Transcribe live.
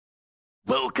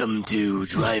Welcome to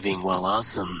Driving While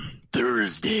Awesome,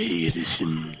 Thursday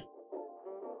edition.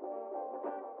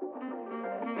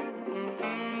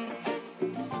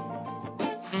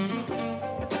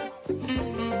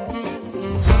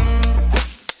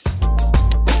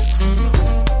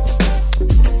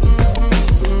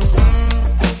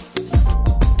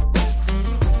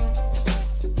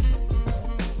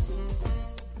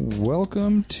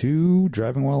 Welcome to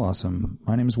Driving While Awesome.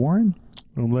 My name is Warren.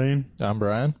 I'm Lane. I'm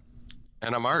Brian.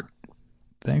 And I'm Art.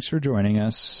 Thanks for joining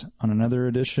us on another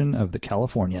edition of The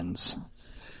Californians.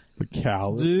 The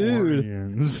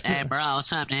Californians. Hey, bro,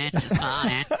 what's up, dude? Just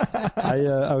calling.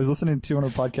 I was listening to one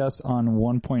of the podcasts on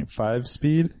 1.5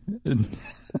 speed. And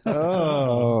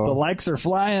the likes are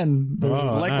flying. There's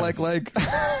nice. like.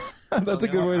 That's a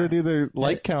good way to do the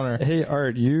like counter. Hey,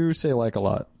 Art, you say like a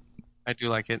lot. I do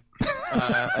like it.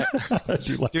 I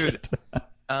do like Dude, it.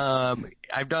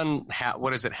 I've done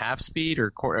half speed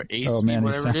or eighth Oh speed, man, he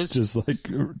whatever it sounds is. just like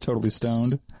totally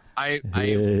stoned. I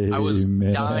Hey, was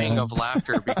man. dying of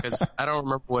laughter because I don't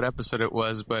remember what episode it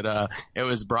was, but it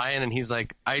was Brian, and he's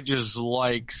like, "I just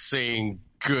like saying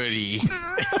goody."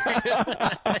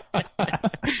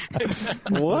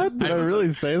 What? Did I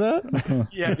really say that?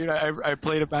 Yeah, dude, I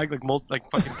played it back like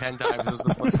fucking 10 times. It was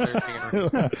the most favorite thing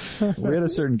ever. We had a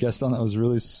certain guest on that was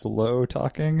really slow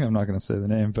talking. I'm not going to say the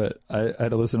name, but I had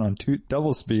to listen on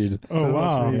double speed. Oh,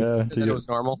 wow. Yeah, And then it was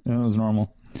normal. and it was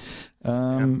normal. So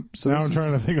Now I'm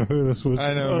trying to think of who this was.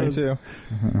 I know, me too.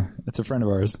 It's a friend of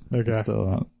ours. Okay. So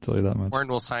I'll tell you that much. Warren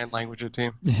will sign language it to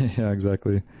you. Yeah,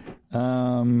 exactly.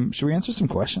 Should we answer some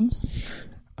questions?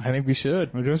 I think we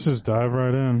should. I guess just dive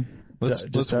right in.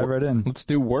 Just dive right in. Let's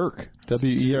do work.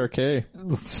 W-E-R-K.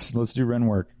 Let's do Ren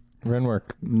work.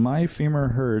 Renwork. My Femur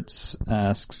Hurts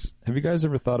asks, have you guys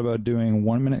ever thought about doing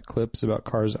 1-minute clips about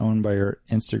cars owned by your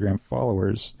Instagram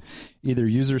followers, either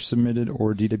user submitted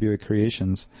or DWA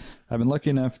creations? I've been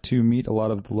lucky enough to meet a lot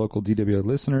of the local DWA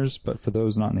listeners, but for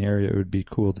those not in the area, it would be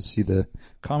cool to see the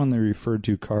commonly referred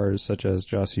to cars such as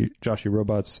Joshy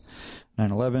Robots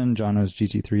 911, Jono's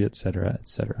GT3, etc.,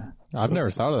 etc. I've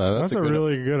never thought of that. That's a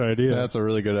really good idea. That's a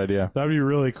really good idea. That'd be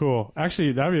really cool.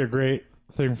 Actually, that'd be a great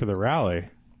thing for the rally.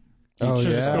 Oh, You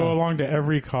should just yeah. go along to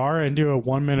every car and do a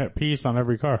 1-minute piece on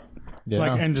every car.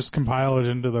 Yeah. And just compile it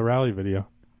into the rally video.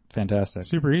 Fantastic.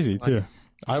 Super easy, too.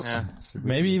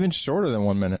 Maybe even shorter than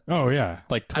 1 minute. Oh, yeah.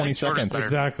 Like 20 I think shorter's seconds. better.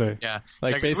 Exactly. Yeah.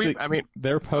 Like Yeah, 'cause basically,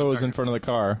 their pose in front of the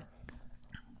car.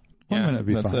 1 minute would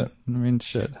be that's fine. it. I mean,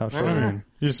 shit, how short? I mean,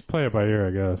 you just play it by ear,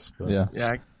 I guess. But. Yeah.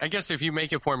 Yeah, I guess if you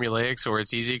make it formulaic so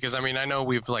it's easy, because I mean, I know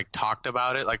we've talked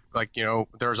about it,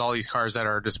 there's all these cars that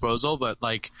are disposal, but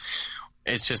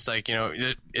it's just it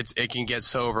can get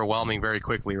so overwhelming very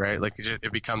quickly, right?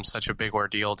 It becomes such a big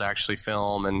ordeal to actually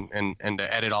film and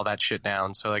to edit all that shit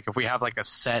down. So if we have a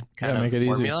set kind of make it easy.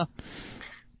 formula,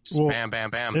 just Well, bam, bam,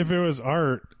 bam. If it was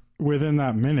Art, within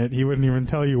that minute, he wouldn't even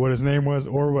tell you what his name was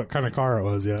or what kind of car it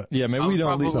was yet. Yeah, maybe I'll we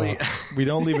don't probably- we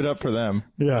don't leave it up for them.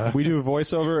 Yeah. We do a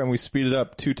voiceover and we speed it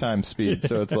up 2 times speed.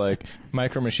 So it's like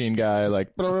Micro Machine Guy, and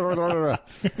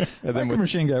then Micro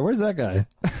Machine Guy, where's that guy?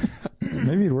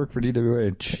 Maybe he'd work for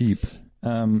DWA cheap.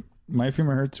 My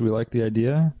Femur Hurts, we like the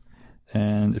idea.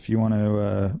 And if you want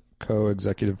to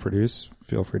co-executive produce,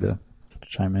 feel free to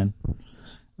chime in.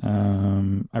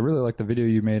 I really like the video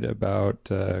you made about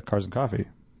Cars and Coffee.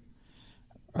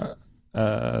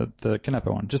 The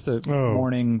Canepa one. Just the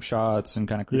morning shots and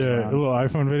kind of cruise Yeah, around. a little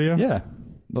iPhone video. Yeah,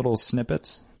 little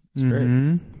snippets. It's great.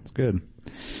 It's good.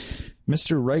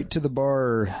 Mr. Right to the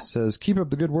Bar says, keep up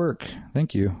the good work.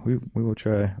 Thank you. We will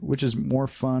try. Which is more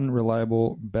fun,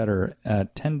 reliable, better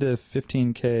at 10 to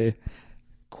 15K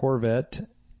Corvette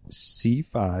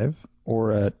C5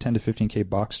 or a 10 to 15K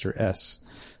Boxster S?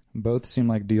 Both seem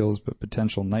like deals, but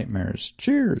potential nightmares.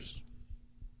 Cheers.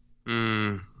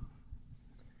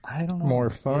 I don't know. more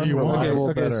fun, you want? reliable,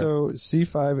 Okay, better. so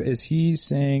C5, is he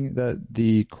saying that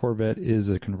the Corvette is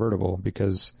a convertible?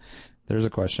 Because there's a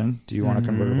question. Do you want a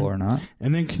convertible or not?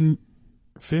 And then can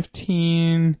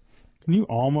you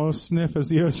almost sniff a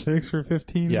Z06 for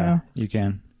 15 now? You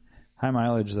can. High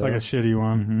mileage, though. Like a shitty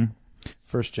one.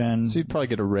 First gen. So you'd probably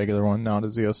get a regular one, not a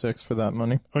Z06 for that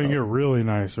money. Oh, you get a really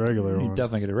nice regular You one.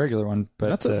 definitely get a regular one,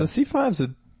 but The C5's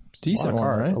a decent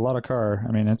one, right? A lot of car.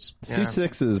 I mean, it's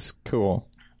C6 is cool.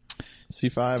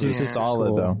 C5 is C6 solid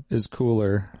cool, though. Is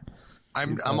cooler.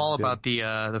 I'm all about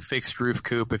the fixed roof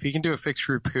coupe. If you can do a fixed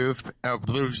roof coupe,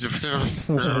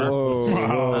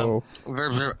 Whoa.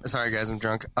 sorry guys, I'm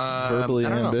drunk. Verbally I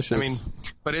don't know. ambitious. I mean,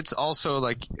 but it's also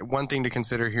one thing to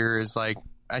consider here is I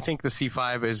think the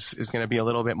C5 is going to be a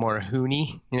little bit more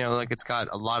hoony. It's got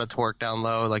a lot of torque down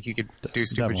low. You could do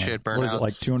stupid Definitely. shit, burnouts. What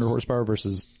is it, 200 horsepower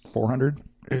versus 400?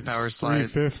 It's Power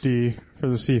slides. $350 for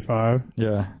the C5,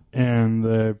 Yeah. and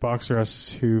the Boxer S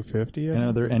is $250. And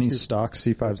are there any stock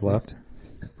C5s left?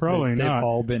 Probably they've not.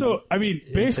 all been So I mean,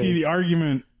 basically, the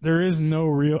argument there is no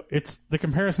real. It's the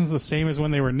comparison's the same as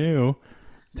when they were new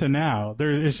to now.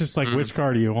 It's just like which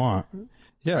car do you want?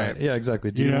 Yeah, Right. yeah, exactly.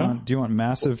 Do You you know? want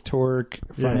massive torque,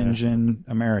 front Yeah. engine,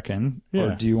 American, or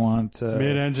Yeah. do you want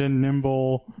Mid-engine,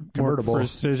 nimble, Convertible. more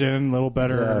precision, a little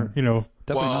better. Yeah.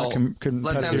 definitely Well, not competitive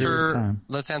let's at the answer. time?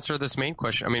 Let's answer this main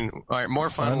question. I mean, all right, more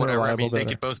fun, Fun, whatever. I reliable, mean, they better.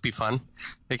 could both be fun.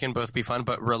 They can both be fun,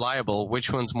 but reliable.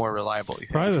 Which one's more reliable? You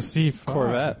think? Probably the C5.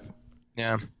 Corvette.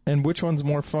 Yeah. And which one's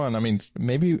more fun? I mean,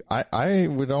 maybe I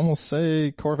would almost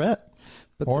say Corvette.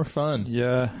 More fun.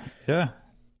 Yeah, yeah,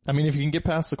 I mean, if you can get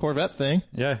past the Corvette thing,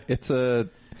 yeah. it's a,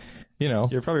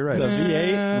 You're probably right. it's a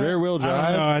V8 rear wheel I don't know.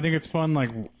 drive. I think it's fun, like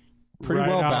Pretty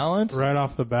well balanced. right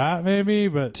off the bat, maybe.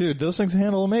 But Dude, those things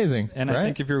handle amazing. And right? I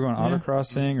think if you're going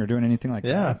autocrossing or doing anything like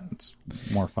Yeah. that, it's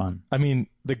more fun. I mean,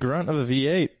 the grunt of a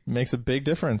V8 makes a big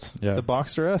difference. Yeah. The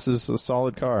Boxster S is a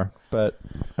solid car, but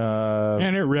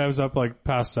and it revs up like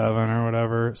past 7 or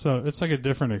whatever, so it's like a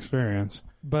different experience.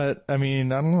 I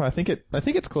mean, I don't know. I think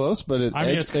it's close, but it's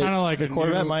kind of like the a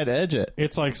Corvette new- might edge it.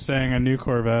 It's like saying a new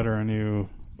Corvette or a new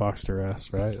Boxster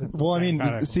S, right? It's the Well, I same mean,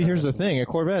 kinda see, here's the thing: a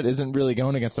Corvette isn't really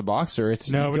going against a Boxster; it's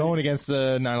No, but going against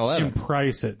the in 911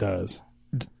 price it does.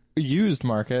 used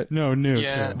market. No, new.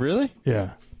 Yeah. too. Really?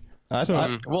 Yeah. I So-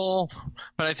 thought Well,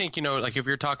 but I think, like if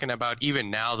you're talking about even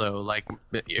now though, like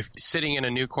if sitting in a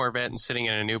new Corvette and sitting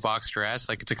in a new Boxster S,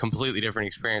 like it's a completely different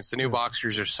experience. The new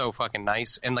Boxsters are so fucking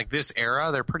nice, and like this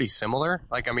era, they're pretty similar.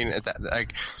 Like I mean,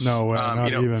 like No, not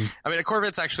even. I mean, a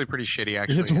Corvette's actually pretty shitty.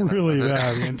 Actually, It's really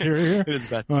bad. The interior. It is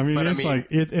bad. Well, I mean, But, it's like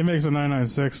it makes a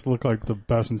 996 look like the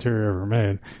best interior ever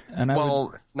made. And I would,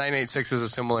 well, 986 is a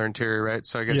similar interior, right?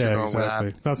 So I guess you're Yeah, going exactly.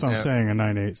 with that. That's what I'm Yeah. saying. A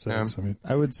 986. I mean,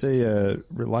 I would say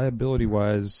reliability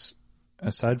wise,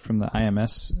 aside from the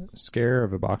IMS scare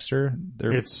of a Boxster,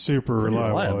 they're it's super pretty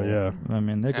reliable. Yeah. I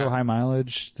mean, they go Yeah. high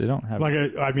mileage. They don't have Like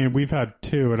I mean, we've had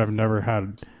 2, and I've never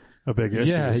had a big issue.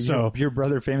 yeah. So your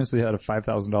brother famously had a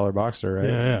 $5,000 Boxster, right?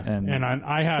 yeah. And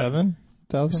I had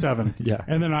 7,000. 7. Yeah.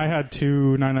 And then I had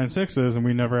 2 996s, and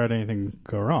we never had anything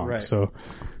go wrong. Right. So.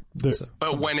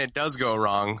 But when it does go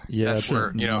wrong, Yeah, that's it's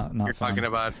where not you're fun. talking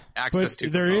about access But to.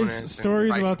 there components is and stories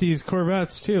pricing. about these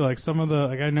Corvettes too. Like some of the,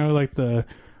 like I know, like the,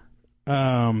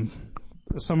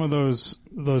 some of those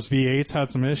V8s had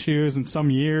some issues in some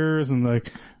years, and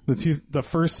like the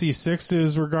first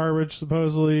C6s were garbage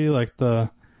supposedly. Like and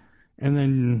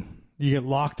then you get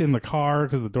locked in the car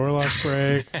because the door locks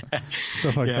break,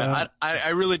 stuff like that. I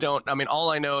really don't. I mean, all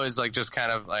I know is like just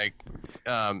kind of like,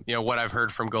 what I've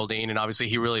heard from Goldine, and obviously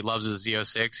he really loves his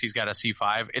Z06. He's got a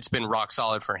C5. It's been rock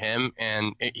solid for him,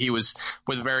 and he was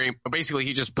basically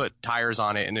he just put tires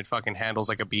on it, and it fucking handles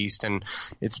like a beast, and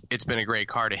it's been a great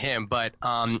car to him. But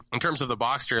in terms of the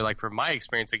Boxster, like from my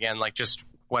experience, again, like just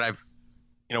what I've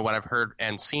heard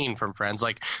and seen from friends,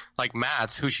 like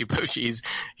Matt's Hushy Pushies,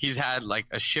 he's had like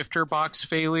a shifter box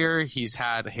failure. He's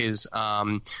had his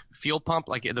fuel pump,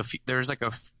 like there's like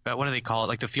what do they call it?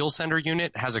 Like the fuel sender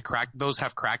unit has a crack. Those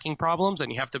have cracking problems,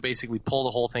 and you have to basically pull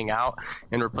the whole thing out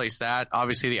and replace that.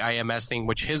 Obviously the IMS thing,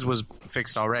 which his was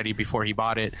fixed already before he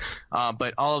bought it.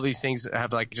 But all of these things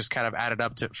have like just kind of added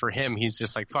up for him. He's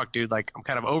just like, fuck, dude, like I'm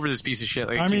kind of over this piece of shit.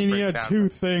 Like, I it keeps mean, he breaking had down. 2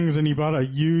 things, and he bought a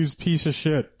used piece of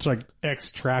shit, like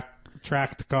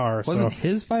tracked car. wasn't so.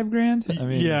 his $5,000? I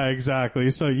mean, Yeah, exactly.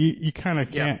 So you kind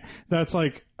of can't. That's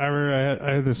like I remember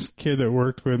I had this kid that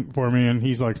worked for me, and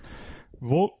he's like,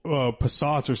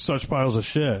 Passats are such piles of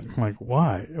shit. I'm like,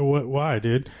 why? Why,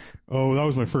 dude? Oh, that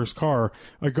was my first car.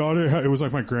 I got it. It was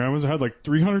like my grandma's. It had like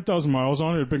 300,000 miles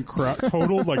on it. It had been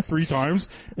totaled like 3 times,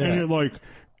 and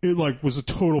it was a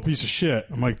total piece of shit.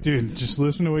 I'm like, dude, just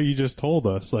listen to what you just told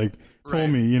us. Like, told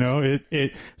me,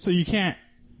 it. So you can't.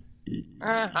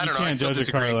 I don't know. I can't still judge a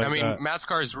disagree. car like I mean, that. Matt's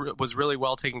car was really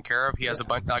well taken care of. He has a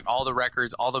bunch, like all the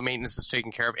records, all the maintenance is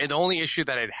taken care of. And the only issue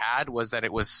that it had was that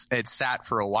it sat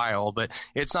for a while, but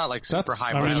it's not like super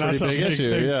high. I mean, mileage. that's a pretty big big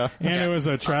issue, thing. yeah. And it was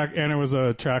a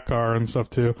track car and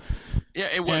stuff too. Yeah,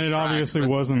 it was. And it tracked, obviously but-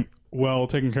 wasn't well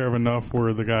taken care of enough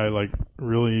where the guy like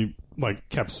really like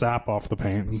kept sap off the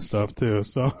paint and stuff too.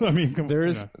 So I mean, there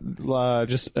is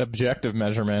just objective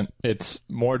measurement. It's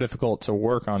more difficult to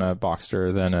work on a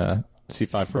Boxster than a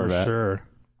C5 for Corvette. sure.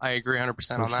 I agree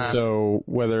 100% on that. So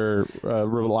whether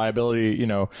reliability,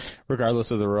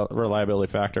 regardless of the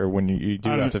reliability factor, when you do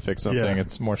have to fix something, yeah.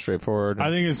 it's more straightforward. I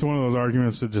think it's one of those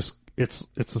arguments that just it's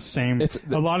the same. It's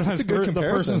a lot of times a good the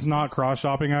comparison. person's not cross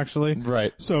shopping actually.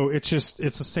 Right. So it's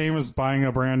the same as buying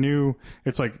a brand new.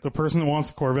 It's like the person that wants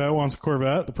the Corvette wants the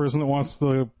Corvette. The person that wants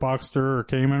the Boxster or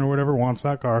Cayman or whatever wants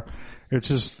that car. It's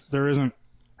just there isn't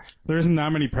that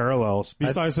many parallels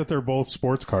besides that they're both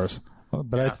sports cars. Well,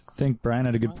 but I think Brian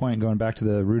had a good point going back to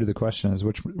the root of the question is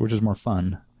which is more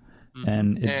fun.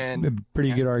 And a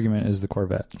pretty good argument is the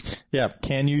Corvette. Yeah.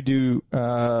 Can you do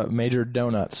major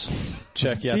donuts?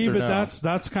 Check yes See, or but no.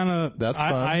 that's kind of That's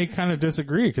fun. I kind of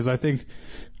disagree because I think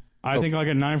like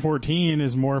a 914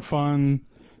 is more fun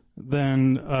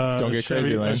than Don't get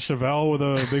crazy, a Lane. Chevelle with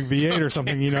a big V8 or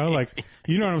something. You know, like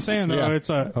you know what I'm saying though. Yeah. It's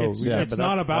but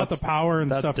not about the power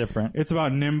and that's stuff. different. It's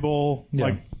about nimble, Yeah.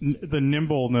 like the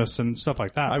nimbleness and stuff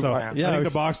like that. So I think the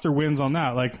Boxster wins on that.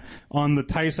 Like on the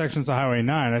tight sections of Highway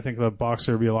 9, I think the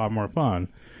Boxster would be a lot more fun.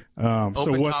 So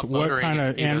Open what top motoring kind is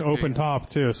of key, and though, too. open top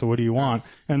too? So what do you want?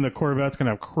 And the Corvette's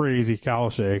gonna have crazy cowl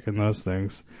shake and those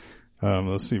things.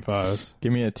 Those C5s.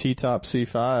 Give me a T-top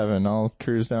C5 and I'll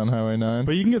cruise down Highway 9.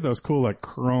 But you can get those cool like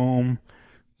chrome,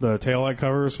 the taillight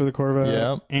covers for the Corvette,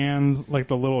 Yep. and like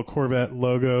the little Corvette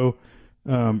logo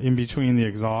in between the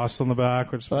exhaust on the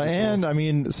back, which is pretty And I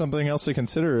mean, something else to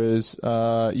consider is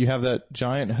you have that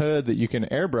giant hood that you can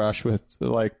airbrush with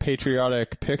like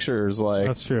patriotic pictures, like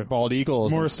That's true. bald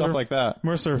eagles More and stuff surf- like that. cool.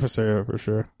 More surface area for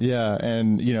sure. Yeah,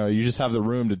 and you just have the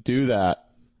room to do that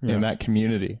in that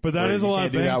community. But that Where is a you lot can't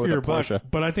of do bang that for with your a Porsche. buck.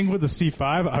 But I think with the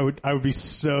C5,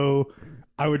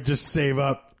 I would just save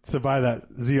up to buy that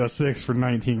Z06 for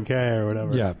 $19K or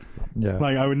whatever. Yeah.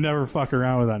 Like I would never fuck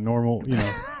around with that normal,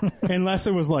 unless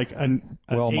it was like an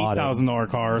Well-modded. $8,000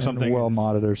 car or something. Well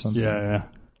modded or something. Yeah.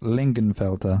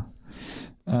 Lingenfelter.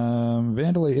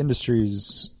 Vandalay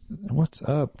Industries. What's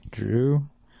up, Drew?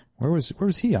 Where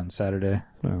was he on Saturday?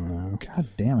 I don't know. God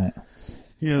damn it.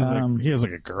 He has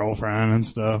like a girlfriend and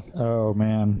stuff. Oh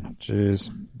man,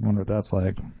 jeez. Wonder what that's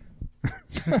like.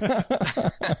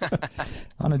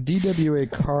 On a DWA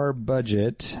car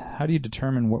budget, how do you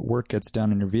determine what work gets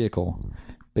done in your vehicle?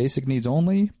 Basic needs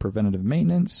only, preventative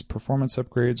maintenance, performance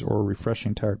upgrades, or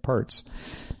refreshing tired parts?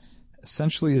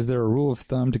 Essentially, is there a rule of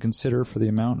thumb to consider for the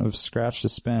amount of scratch to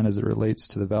spend as it relates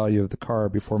to the value of the car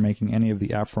before making any of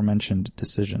the aforementioned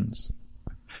decisions?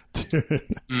 So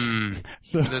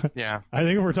Yeah. I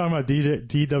think if we're talking about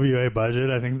DWA budget,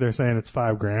 I think they're saying it's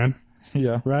 $5,000,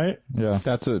 Yeah. right? Yeah.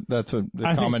 That's what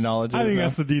the common knowledge is. I think now.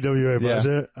 that's the DWA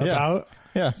budget Yeah. about.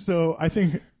 Yeah. So I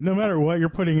think no matter what you're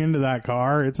putting into that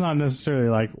car, it's not necessarily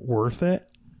like worth it.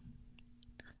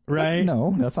 Right?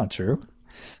 No, that's not true.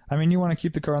 I mean, you want to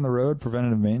keep the car on the road,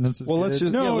 preventative maintenance is Well, good. let's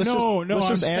just No, let's I'm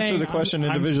just answer saying- the question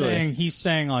I'm individually. saying, he's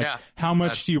saying like, Yeah, how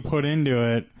much that's- do you put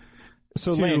into it?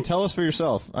 So, to- Lane, tell us for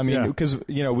yourself. I mean, Yeah. because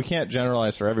we can't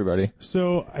generalize for everybody.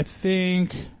 So I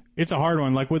think it's a hard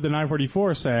one. Like with the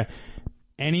 944, say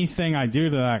anything I do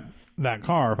to that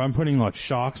car, if I'm putting like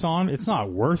shocks on, it's not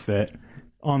worth it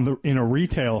in a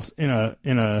retail in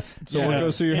a. So what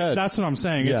goes through your head? That's what I'm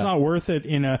saying. It's Yeah. not worth it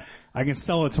I can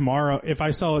sell it tomorrow. If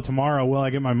I sell it tomorrow, will I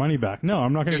get my money back? No,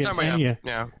 I'm not going to You're get talking any.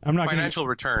 about, I'm not financial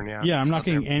return. Yeah. Yeah, I'm not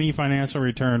Something. getting any financial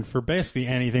return for basically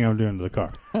anything I'm doing to the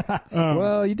car.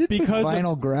 Well, you did put because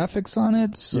vinyl graphics on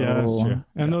it, so... Yeah, that's true.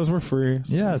 And those were free.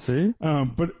 Yeah, see?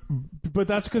 But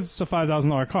that's because it's a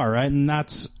 $5,000 car, right? And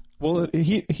that's Well,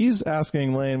 he's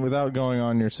asking, Lane, without going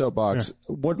on your soapbox,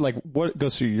 what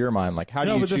goes through your mind? Like, how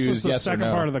do you but this choose was the yes or second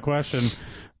no? part of the question.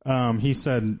 He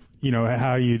said,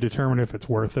 how you determine if it's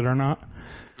worth it or not.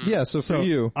 Yeah, so for So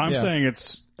you, I'm yeah. saying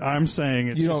it's You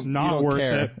just don't- not you don't worth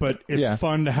care. it, but it's Yeah.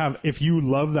 fun to have. If you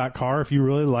love that car, if you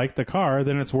really like the car,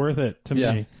 then it's worth it to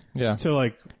Yeah. me. Yeah. To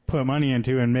like put money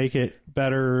into and make it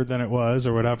better than it was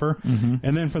or whatever. Mm-hmm.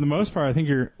 And then for the most part, I think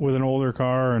you're with an older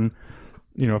car and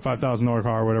a $5,000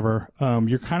 car or whatever.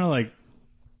 You're kind of like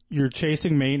you're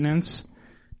chasing maintenance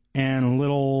and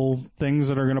little things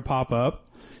that are going to pop up.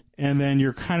 And then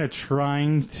you're kind of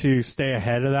trying to stay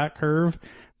ahead of that curve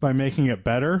by making it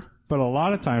better. But a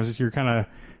lot of times you're kind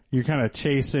of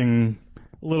chasing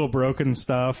little broken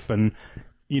stuff and,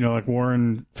 like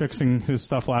Warren fixing his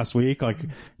stuff last week. Like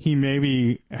he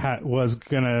maybe was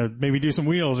going to maybe do some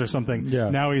wheels or something. Yeah.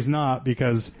 Now he's not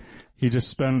because he just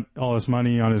spent all this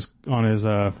money on his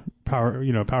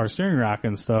power steering rack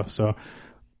and stuff. So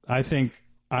I think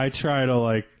I try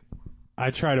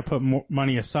to put more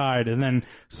money aside and then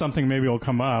something maybe will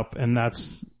come up and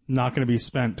that's not going to be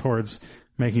spent towards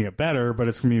making it better, but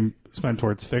it's going to be spent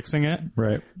towards fixing it.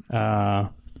 Right.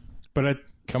 But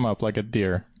come up like a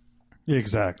deer.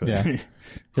 exactly. Yeah.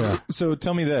 Yeah. So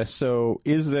tell me this. So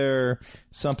is there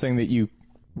something that you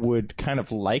would kind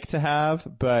of like to have,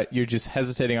 but you're just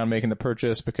hesitating on making the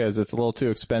purchase because it's a little too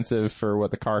expensive for what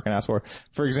the car can ask for.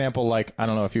 For example, like, I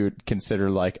don't know if you would consider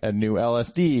like a new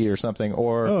LSD or something,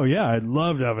 or Oh yeah, I'd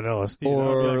love to have an LSD.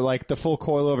 or like the full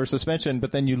coilover suspension,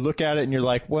 but then you look at it and you're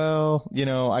like, well, you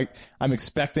know, I'm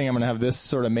expecting I'm going to have this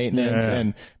sort of maintenance, Yeah.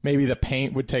 and maybe the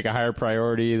paint would take a higher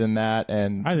priority than that,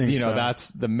 and I think you know so.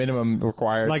 that's the minimum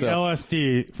required. like so,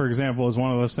 LSD, for example, is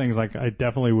one of those things like I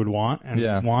definitely would want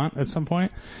and want at some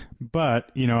point. But,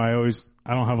 you know,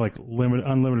 I don't have like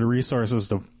unlimited resources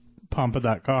to pump at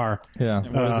that car. yeah,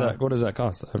 What does that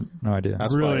cost? I have no idea.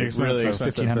 that's really probably expensive. really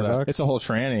expensive for that. $1,500? It's a whole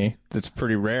tranny that's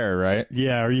pretty rare, right?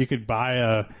 Yeah, or you could buy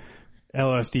a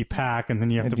LSD pack and then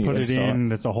you have And to you put it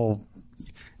install in.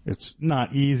 It's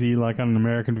not easy like on an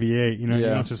American V8. You know, you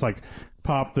Yeah. don't just like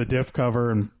pop the diff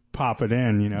cover and pop it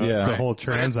in. You know, Yeah. it's a Right. whole But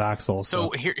it's- transaxle. So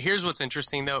here's what's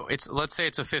interesting though. Let's say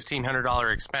it's a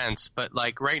 $1,500 expense, but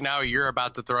like right now you're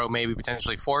about to throw maybe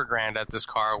potentially $4,000 at this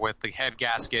car with the head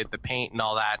gasket, the paint, and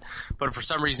all that. But for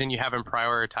some reason you haven't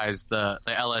prioritized the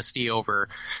LSD over.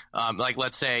 Like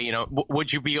let's say, you know,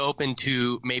 would you be open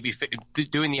to maybe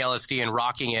doing the LSD and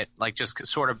rocking it like just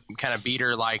sort of kind of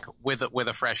beater like with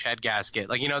a fresh head gasket?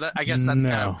 Like, you know, I guess that's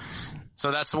kind of. So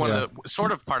that's one of the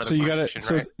sort of part of So the you gotta,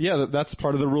 question, right? yeah, that's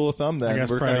part of the rule of thumb. Then I guess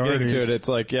we're kind of getting to priorities. it. It's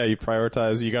like, yeah, you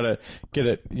prioritize. You gotta get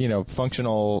it, you know,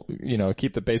 functional. You know,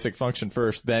 keep the basic function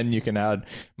first. Then you can add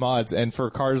mods. And for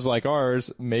cars like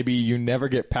ours, maybe you never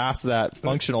get past that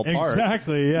functional part.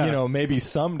 Exactly. Yeah. You know, maybe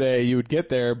someday you would get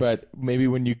there, but maybe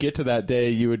when you get to that day,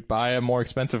 you would buy a more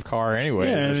expensive car anyways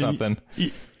or and something.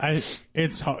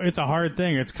 It's a hard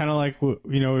thing. It's kind of like, you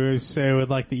know, we always say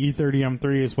with like the E30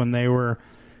 M3s when they were,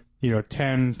 you know,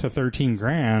 10 to 13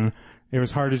 grand, it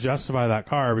was hard to justify that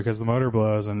car because the motor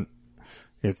blows and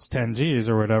it's 10 G's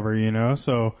or whatever, you know?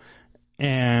 So,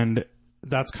 and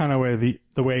that's kind of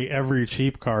the way every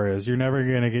cheap car is. You're never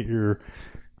going to get you're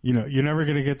never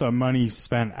going to get the money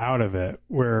spent out of it.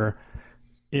 Where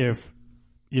if,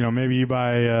 you know, maybe you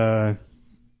buy,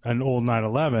 an old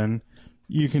 911,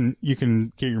 you can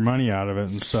get your money out of it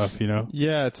and stuff, you know?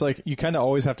 Yeah, it's like you kind of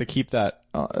always have to keep that,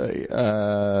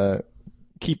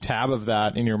 keep tab of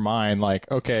that in your mind. Like,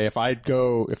 okay, if I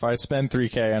spend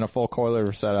 $3,000 on a full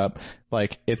coilover setup,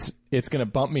 like it's going to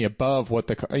bump me above what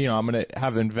I'm going to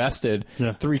have invested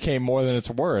 $3,000 more than it's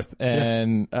worth.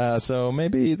 And, so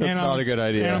maybe that's not a good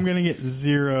idea. And I'm going to get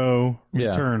zero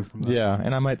return from that. Yeah.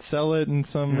 And I might sell it in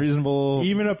some reasonable,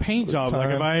 Even a paint job,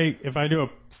 time. like if I do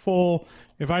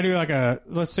like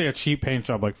let's say a cheap paint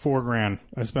job, like $4,000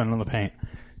 I spend on the paint,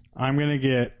 I'm going to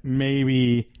get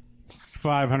maybe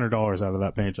 $500 out of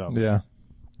that paint job. Yeah.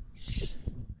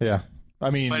 Yeah. I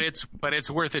mean, But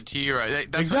it's worth it to you,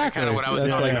 right? That's Exactly. kind of what I was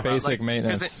That's talking like about. basic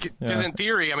maintenance. Because in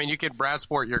theory, I mean, you could brass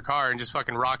sport your car and just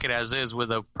fucking rock it as is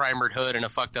with a primered hood and a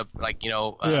fucked up, like, you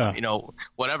know,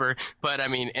 whatever. But I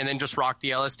mean, and then just rock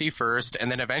the LSD first,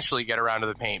 and then eventually get around to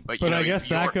the paint. But I guess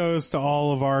that goes to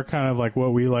all of our kind of like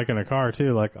what we like in a car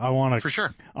too. Like I want for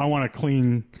sure. I want a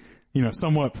clean, you know,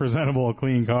 somewhat presentable,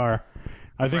 clean car.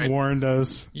 I think Right. Warren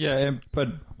does. Yeah, but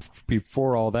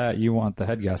before all that, you want the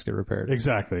head gasket repaired.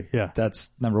 Exactly. Yeah.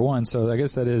 That's number one. So I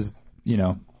guess that is, you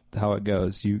know, how it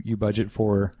goes. You budget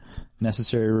for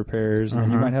necessary repairs, and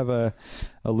then you might have a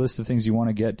list of things you want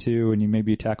to get to, and you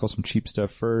maybe tackle some cheap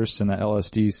stuff first, and the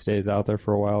LSD stays out there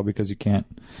for a while because you can't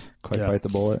quite bite the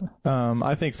bullet.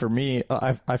 I think for me,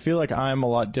 I feel like I'm a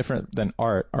lot different than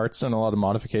Art. Art's done a lot of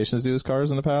modifications to his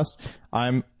cars in the past.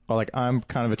 I'm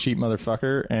kind of a cheap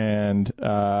motherfucker, and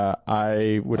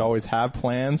I would always have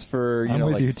plans for I'm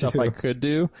with you stuff too. I could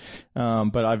do,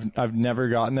 but I've never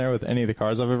gotten there with any of the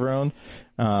cars I've ever owned.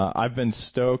 I've been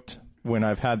stoked when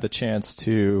I've had the chance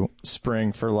to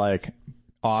spring for like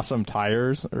awesome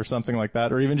tires or something like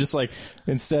that, or even just like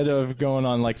instead of going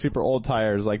on like super old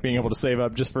tires, like being able to save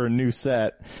up just for a new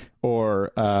set.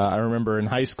 Or I remember in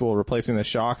high school replacing the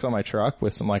shocks on my truck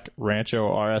with some like Rancho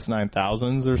RS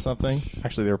 9000s or something.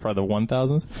 Actually, they were probably the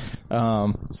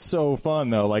 1000s. So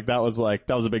fun though. Like that was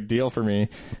a big deal for me,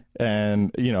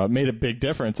 and you know it made a big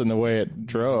difference in the way it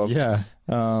drove. Yeah.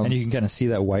 And you can kind of see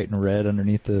that white and red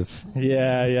underneath the.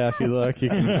 Yeah. If you look, you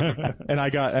can. and I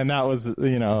got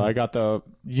the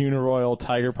Uniroyal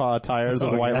Tiger Paw tires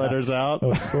with white letters out.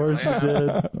 Of course you did.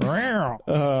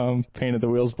 Painted the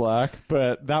wheels black,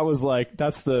 but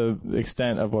that's the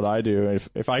extent of what I do.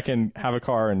 If I can have a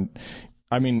car, and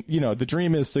I mean, you know, the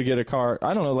dream is to get a car.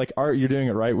 I don't know, like Art, you're doing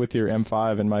it right with your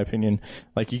M5, in my opinion.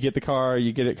 Like you get the car,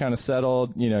 you get it kind of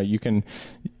settled. You know, you can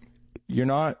you're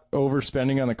not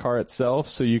overspending on the car itself,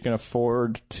 so you can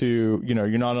afford to,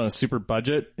 you're not on a super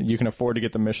budget. You can afford to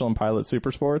get the Michelin Pilot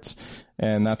Super Sports,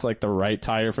 and that's like the right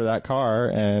tire for that car.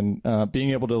 And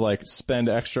being able to like spend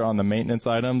extra on the maintenance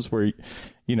items where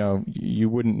you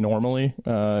wouldn't normally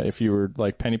if you were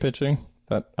like penny pitching.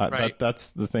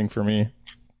 That's the thing for me.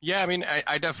 Yeah, I mean,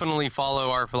 I definitely follow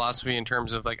our philosophy in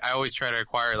terms of, like, I always try to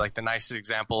acquire, like, the nicest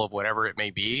example of whatever it may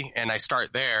be, and I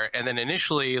start there. And then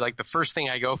initially, like, the first thing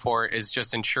I go for is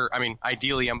just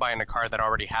ideally I'm buying a car that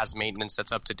already has maintenance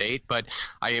that's up to date, but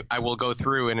I will go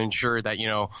through and ensure that,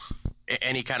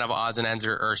 any kind of odds and ends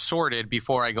are sorted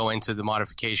before I go into the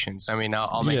modifications. I mean,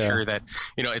 I'll make sure that,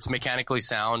 it's mechanically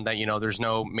sound, that, there's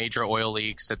no major oil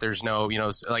leaks, that there's no,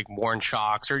 like worn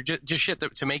shocks or just shit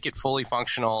to make it fully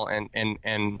functional.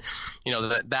 And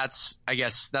that's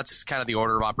kind of the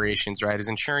order of operations, right? Is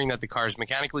ensuring that the car is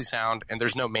mechanically sound and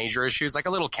there's no major issues, like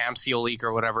a little cam seal leak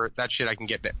or whatever. That shit I can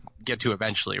get to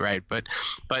eventually, right? But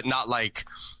not like,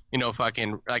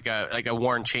 fucking like a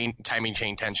worn timing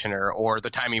chain tensioner or the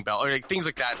timing belt or like things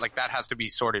like that. Like that has to be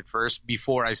sorted first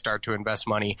before I start to invest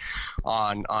money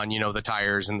on the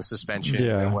tires and the suspension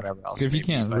and whatever else. If you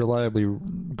can't reliably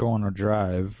go on a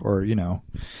drive, or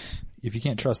if you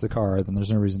can't trust the car, then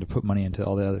there's no reason to put money into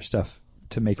all the other stuff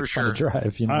to make it fun to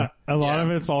drive. A lot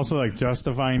of it's also like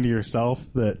justifying to yourself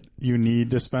that you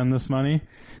need to spend this money.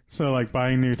 So like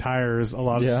buying new tires, a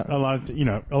lot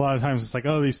of times it's like,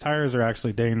 oh, these tires are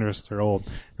actually dangerous. They're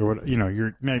old, or what,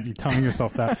 you're maybe telling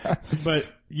yourself that, but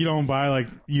you don't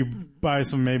you buy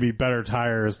some maybe better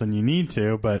tires than you need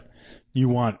to, but you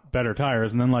want better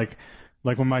tires. And then like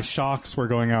when my shocks were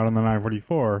going out on the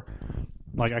 944,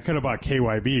 like I could have bought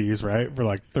KYBs, right? For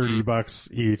like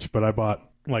 $30 each, but I bought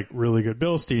like really good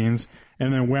Bilsteins.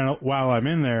 And then while I'm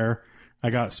in there, I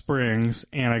got springs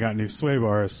and I got new sway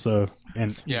bars.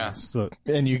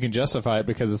 And you can justify it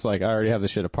because it's like, I already have the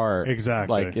shit apart.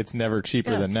 Exactly. Like it's never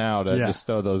cheaper than now to just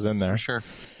throw those in there. For sure.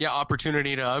 Yeah.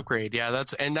 Opportunity to upgrade. Yeah.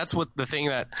 That's what the thing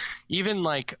that even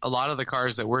like a lot of the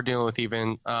cars that we're dealing with,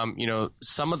 even,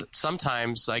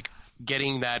 sometimes like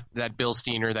getting that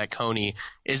Bilstein or that Coney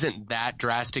isn't that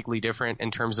drastically different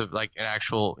in terms of like an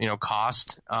actual,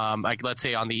 cost. Like let's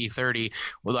say on the E30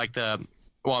 with like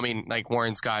like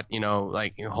Warren's got,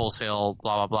 like wholesale,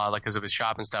 blah, blah, blah, like because of his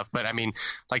shop and stuff. But I mean,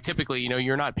 like typically,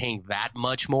 you're not paying that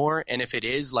much more. And if it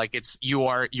is, like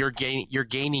you're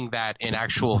gaining that in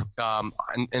actual,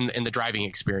 in the driving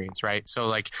experience, right? So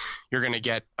like you're going to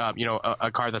get,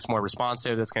 a car that's more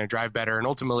responsive, that's going to drive better. And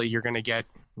ultimately you're going to get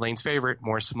Lane's favorite,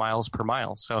 more miles per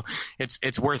mile. So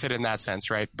it's worth it in that sense,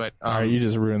 right? But all right, you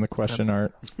just ruined the question,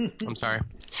 Art. I'm sorry.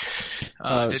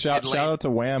 Shout out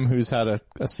to Wham, who's had a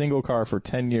single car for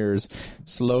 10 years,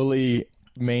 slowly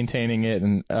maintaining it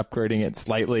and upgrading it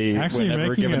slightly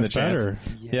whenever given the chance. Better.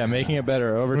 Yeah, making it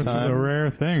better over Which time. Which is a rare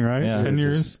thing, right? Yeah, 10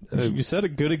 years. You set a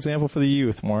good example for the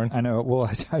youth, Warren. I know.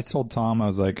 Well, I told Tom, I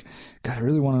was like, God, I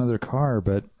really want another car,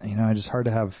 but it's just hard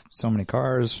to have so many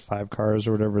cars, 5 cars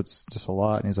or whatever. It's just a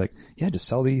lot. And he's like, yeah, just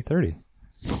sell the E30.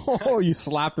 Oh, you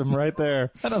slapped him right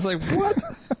there. And I was like, what?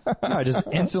 I just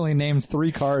instantly named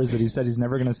 3 cars that he said he's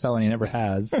never going to sell and he never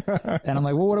has. And I'm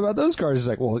like, well, what about those cars? He's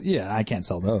like, well, yeah, I can't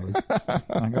sell those.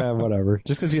 I'm like, whatever.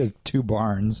 Just because he has 2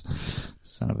 barns.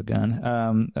 Son of a gun.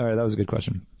 All right, that was a good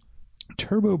question.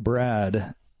 Turbo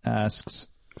Brad asks,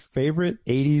 favorite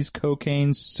 80s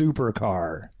cocaine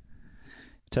supercar?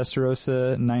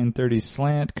 Testarossa, 930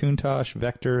 Slant, Countach,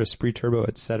 Vector, Esprit Turbo,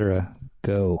 etc.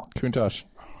 Go. Countach.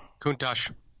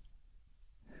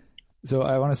 So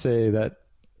I want to say that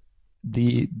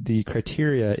the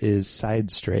criteria is side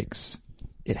strakes.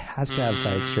 It has to have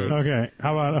side strakes. Okay,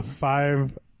 how about a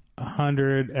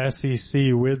 500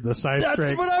 SEC with the side strakes?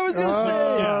 That's what I was going to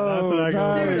say. Yeah, that's what I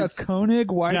go Dude, with. a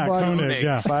Koenig wide body,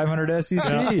 Koenig, 500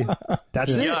 SEC.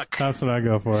 That's it. Yuck. That's what I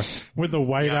go for. With the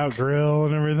whiteout grill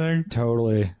and everything.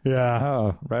 Totally. Yeah.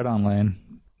 Oh, right on, Lane.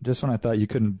 Just when I thought you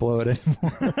couldn't blow it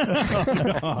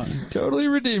anymore. Totally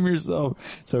redeem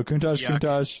yourself. So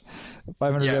Countach,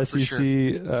 500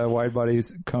 SEC, wide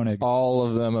bodies, Koenig. All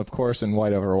of them, of course, in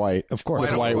white over white. Of course.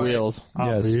 With white wheels.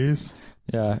 Yes.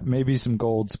 Yeah, maybe some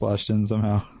gold splashed in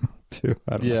somehow, too.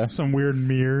 I don't know. Some weird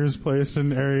mirrors placed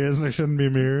in areas there shouldn't be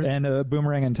mirrors. And a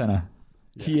boomerang antenna.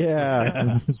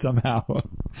 Yeah. Somehow.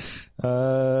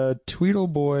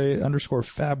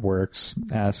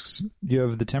 Tweedleboy_Fabworks asks, you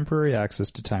have the temporary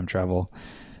access to time travel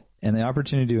and the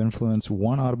opportunity to influence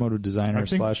one automotive designer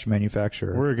 /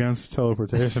 manufacturer. We're against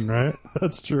teleportation, right?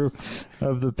 That's true.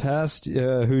 Of the past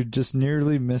who just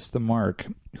nearly missed the mark,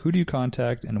 who do you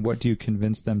contact and what do you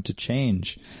convince them to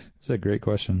change? This is a great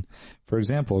question. For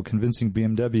example, convincing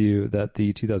BMW that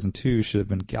the 2002 should have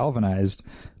been galvanized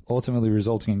ultimately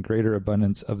resulting in greater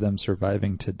abundance of them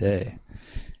surviving today?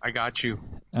 I got you.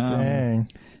 Dang.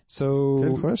 So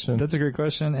Good question. That's a great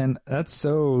question, and that's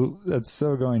so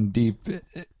going deep.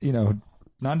 You know,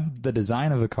 not the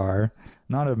design of the car,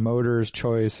 not a motor's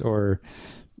choice or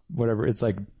whatever. It's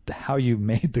like how you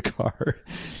made the car.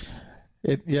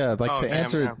 To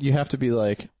answer it, you have to be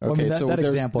like, okay, that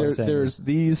example I'm saying there's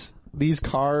these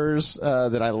cars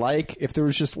that I like. If there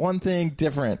was just one thing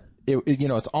different,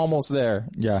 it's almost there.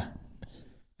 Yeah.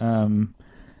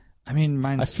 I mean,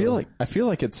 I feel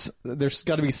like there's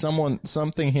got to be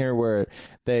something here where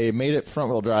they made it front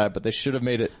wheel drive, but they should have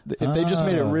made it. If they just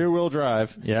made it rear wheel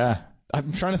drive, yeah.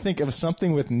 I'm trying to think of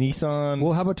something with Nissan.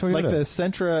 Well, how about Toyota? Like the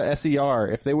Sentra SER,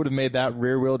 if they would have made that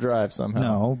rear wheel drive somehow.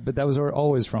 No, but that was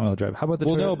always front wheel drive. How about the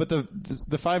Toyota? No, but the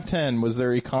 510 was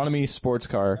their economy sports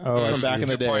car from back in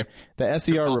the day. point. The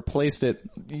SER replaced it,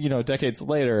 decades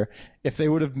later. If they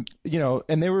would have, and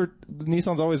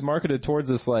Nissan's always marketed towards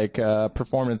this like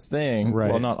performance thing. Right.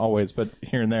 Well, not always, but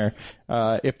here and there.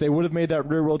 If they would have made that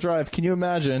rear wheel drive, can you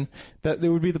imagine that it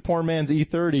would be the poor man's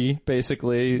E30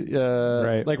 basically?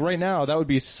 Right. Like right now, that would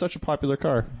be such a popular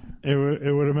car. It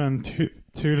would have been $2,000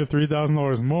 to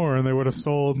 $3,000 more, and they would have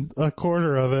sold a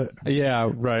quarter of it. Yeah,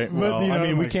 right. But,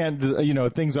 Well, we can't.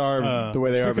 Things are the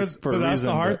way they are Because for a that's reason.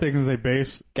 the hard but thing is they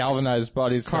base galvanized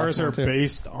bodies. cars cost are more, too.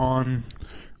 based on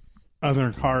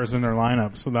other cars in their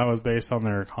lineup, so that was based on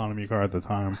their economy car at the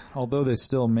time. Although they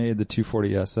still made the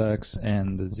 240SX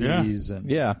and the Zs and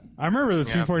Yeah. I remember the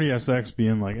 240SX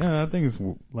being like, that thing's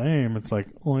lame. It's like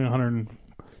only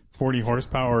 140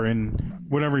 horsepower in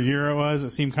whatever year it was. It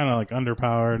seemed kind of like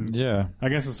underpowered. yeah. I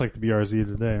guess it's like the BRZ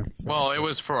today. So. Well, it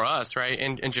was for us, right?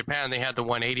 In Japan, they had the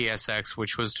 180SX,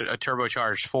 which was a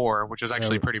turbocharged 4, which was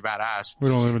actually pretty badass. We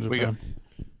don't live in Japan.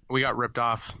 We got ripped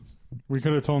off. We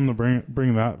could have told them to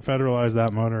bring that, federalize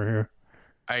that motor here.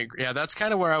 I agree. Yeah, that's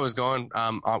kind of where I was going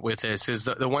with this. Is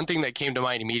the one thing that came to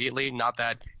mind immediately, not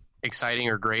that exciting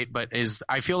or great, but is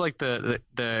I feel like the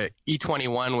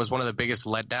E21 was one of the biggest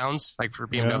letdowns, like for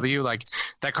BMW. Yeah. Like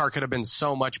that car could have been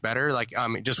so much better, like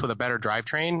just with a better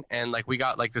drivetrain, and like we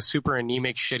got like the super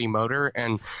anemic shitty motor,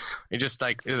 and it just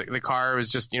like the car was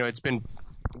just it's been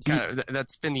kind of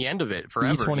that's been the end of it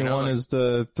forever. E21 is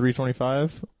the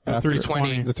 325. The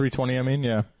 320. The 320. I mean,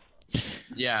 yeah.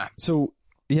 Yeah. So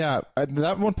yeah,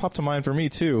 that one popped to mind for me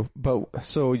too. But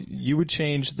so you would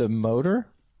change the motor?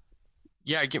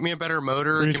 Yeah, get me a better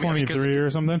motor. 323 or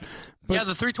something. But, yeah,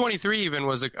 the 323 even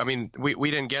was.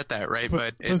 We didn't get that right,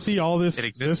 but see, all this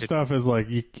stuff is like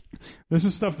this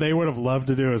is stuff they would have loved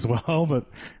to do as well, but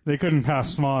they couldn't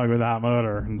pass smog with that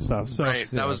motor and stuff. So right,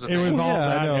 that was the it thing. was all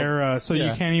that I know. era. So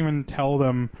you can't even tell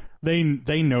them they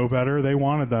know better. They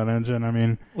wanted that engine. I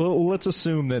mean, Well, let's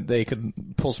assume that they could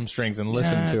pull some strings and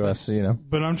listen to us.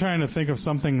 but I'm trying to think of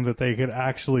something that they could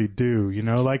actually do.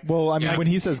 Like, Well, I mean, Yeah. when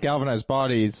he says galvanized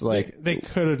bodies, like they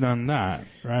could have done that,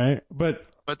 right? But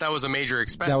But that was a major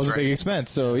expense. that was a right? big expense.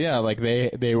 So yeah, like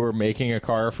they were making a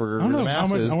car for I don't the know how much.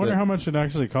 masses. I wonder how much it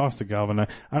actually cost to galvanize.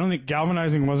 I don't think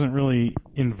galvanizing wasn't really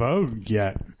in vogue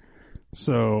yet.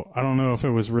 So I don't know if it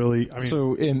was really. I mean,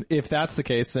 So if that's the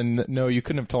case, then no, you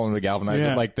couldn't have told them to galvanize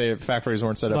Yeah. it. Like the factories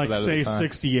weren't set up like for that say at the time.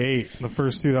 68, the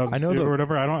first 2002 I know or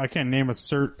whatever. I can't name a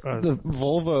cert. The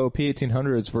Volvo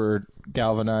P1800s were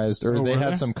galvanized, or they were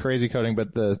had they? some crazy coating,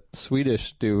 but the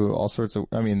Swedish do all sorts of.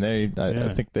 I mean,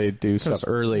 I think they do stuff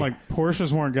early. Like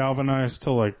Porsches weren't galvanized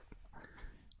till like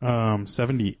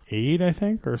 78, I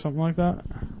think, or something like that.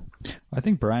 I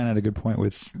think Brian had a good point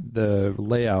with the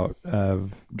layout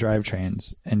of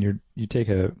drivetrains, and you take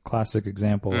a classic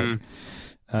example. Like,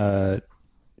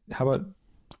 how about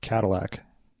Cadillac?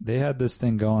 They had this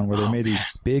thing going where they made these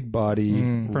big body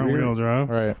Front wheel drive.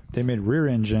 right. They made rear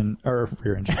engine. They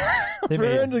Rear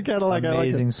made engine Cadillac, I like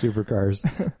amazing supercars.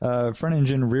 Front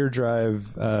engine, rear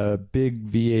drive, big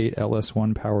V8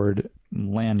 LS1 powered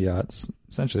land yachts.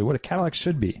 Essentially, what a Cadillac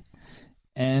should be.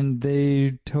 And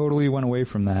they totally went away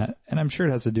from that. And I'm sure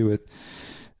it has to do with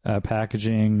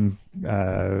packaging,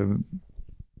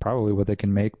 probably what they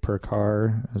can make per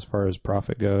car as far as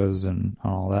profit goes and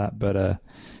all that. But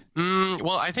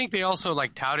Well, I think they also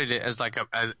like touted it as like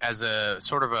as a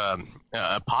sort of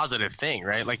a positive thing,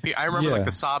 right? Like I remember like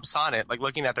the Saab Sonnet, like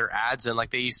looking at their ads, and like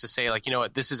they used to say like, you know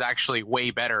what, this is actually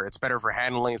way better. It's better for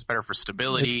handling. It's better for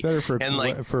stability. it's better for and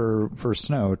like for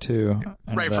snow too.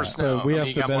 I know right for that. snow. But we I have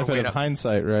mean, the you got more benefit weight of up,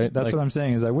 hindsight, right? That's what I'm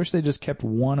saying. Is I wish they just kept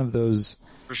one of those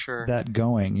for sure. that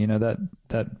going. You know,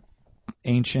 that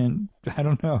ancient, I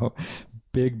don't know,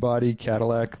 big body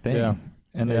Cadillac thing. Yeah.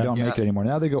 And they Yeah. don't make it anymore.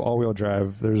 Now they go all wheel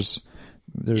drive. There's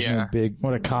there's no Yeah. big.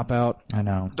 What a cop out. I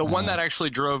know. The one that actually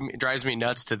drives me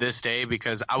nuts to this day,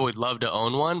 because I would love to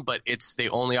own one, but they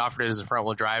only offered it as a front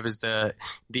wheel drive, is the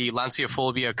Lancia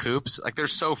Fulvia coupes. Like, they're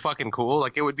so fucking cool.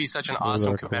 Like, it would be such an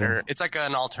awesome competitor. It's like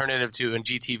an alternative to a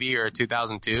GTV or a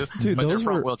 2002, Dude, but they're those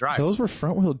front wheel drive. Those were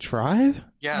front wheel drive?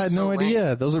 Yeah, I had so no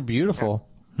idea. Those are beautiful.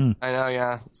 I know,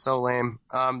 yeah, so lame.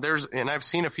 And I've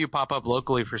seen a few pop up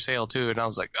locally for sale too, and I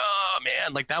was like, oh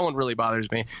man, like that one really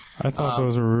bothers me. I thought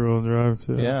those were rear-wheel drive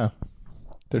too. Yeah.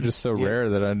 They're just so rare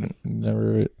that I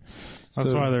never.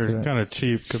 That's why they're kind of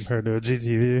cheap compared to a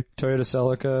GTV. Toyota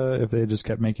Celica, if they just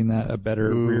kept making that a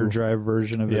better rear drive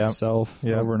version of itself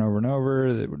over and over and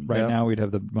over, right now we'd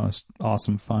have the most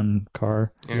awesome, fun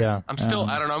car. Yeah. I'm still,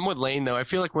 I don't know. I'm with Lane though. I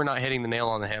feel like we're not hitting the nail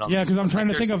on the head on Yeah, this because I'm one. trying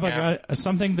to think of there's-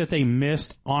 something that they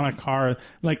missed on a car.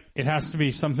 Like, it has to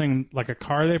be something like a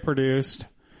car they produced.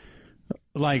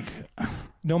 Like,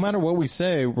 No matter what we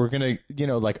say, we're going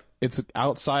to, like, it's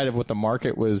outside of what the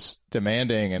market was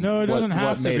demanding. And no, it doesn't what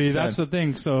have to made be. sense. That's the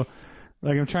thing. So,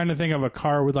 like, I'm trying to think of a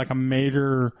car with like a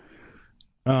major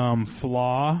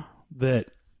flaw that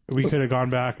we could have gone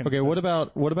back and Okay, said- what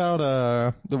about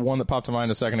the one that popped to mind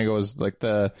a second ago is like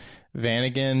the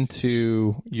Vanagon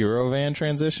to Eurovan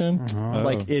transition.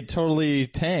 Like, it totally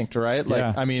tanked, right? Like,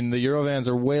 Yeah. I mean, the Eurovans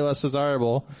are way less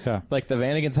desirable. Yeah. Like, the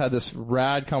Vanagons had this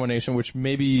rad combination, which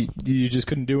maybe you just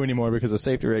couldn't do anymore because of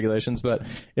safety regulations, but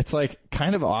it's like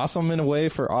kind of awesome in a way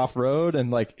for off-road,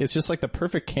 and like, it's just like the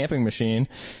perfect camping machine.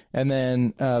 And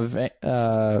then,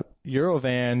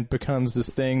 Eurovan becomes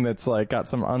this thing that's like got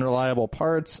some unreliable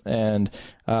parts and,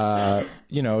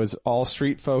 is all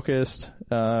street focused,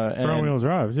 front wheel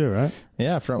drive too, right?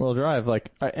 yeah, front wheel drive.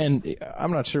 Like, and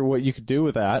I'm not sure what you could do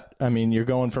with that. I mean, you're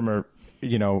going from a,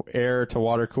 air to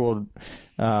water cooled,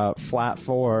 flat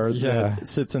four that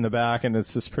sits in the back, and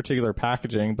it's this particular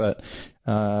packaging. But,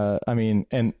 I mean,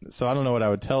 and so I don't know what I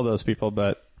would tell those people,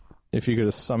 but if you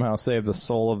could somehow save the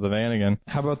soul of the Vanagon.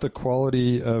 How about the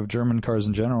quality of German cars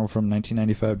in general from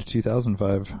 1995 to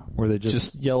 2005, where they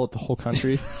just Yell at the whole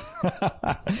country.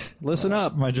 Listen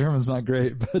up. my German's not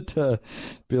great, but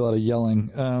be a lot of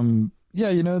yelling.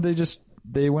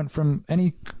 They went from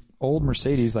any old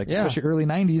Mercedes, like especially early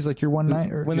 90s, like your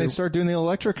 1.9 When they start doing the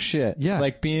electric shit. Yeah.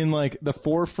 Like being like the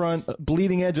forefront,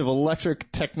 bleeding edge of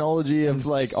electric technology of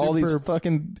like all these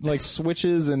fucking like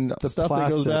switches and stuff that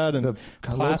goes out and the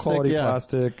low quality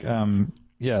plastic.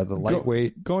 The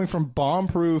lightweight. Going from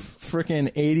bomb-proof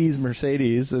freaking 80s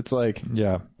Mercedes, it's like,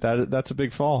 that's a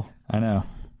big fall. I know.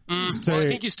 Well, I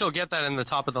think you still get that in the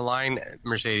top of the line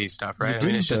Mercedes stuff, right? I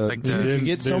mean, it's just like You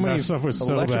get so many that stuff was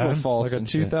so electrical bad. faults Like a and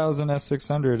shit. 2000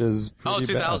 S600 is pretty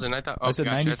 2000. bad. I thought. I said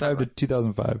gotcha. 95 to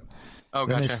 2005. Oh, And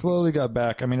gotcha. they slowly got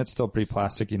back. I mean, it's still pretty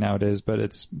plasticky nowadays, but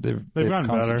they've gotten better.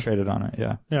 concentrated on it.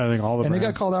 Yeah. Yeah, I think all the And they got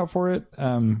brands. called out for it.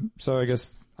 So I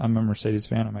guess I'm a Mercedes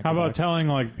fan. I might How go about back. telling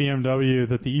like BMW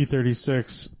that the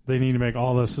E36 they need to make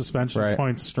all the suspension Right.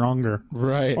 points stronger,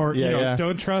 Right. or yeah.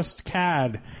 don't trust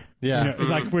CAD, Yeah.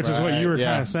 like which is what you were Right,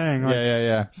 kind of saying. Like,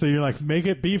 yeah. So you're like, make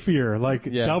it beefier,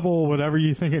 like double whatever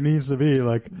you think it needs to be,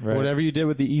 like Whatever you did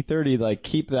with the E30, like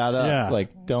keep that up. Yeah.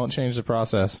 Like don't change the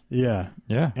process. yeah.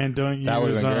 Yeah. And don't That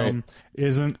would've use been great.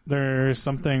 isn't there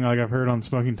something like I've heard on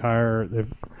Smoking Tire,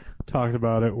 they've talked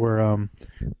about it where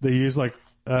they use like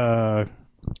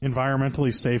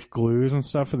environmentally safe glues and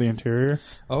stuff for the interior.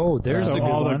 Oh, there's So a good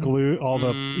all one. the glue,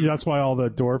 that's why all the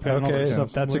door panels and Okay,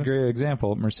 stuff. that's a great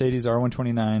example. Mercedes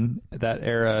R129, that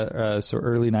era, so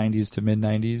early 90s to mid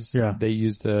 90s. Yeah. They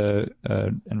used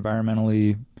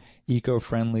environmentally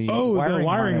eco-friendly the wiring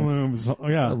harness. looms. Oh,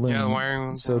 yeah. Loom. Yeah, the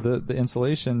wiring. So the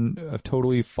insulation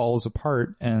totally falls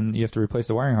apart, and you have to replace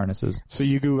the wiring harnesses. So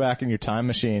you go back in your time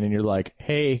machine and you're like,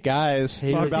 hey guys,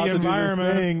 we're Fuck about the to do this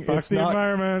environment. thing. Fuck It's the not,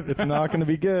 environment. it's not going to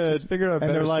be good. Just figure out a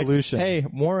and they're better like, solution. hey,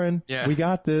 Warren, Yeah. we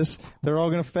got this. They're all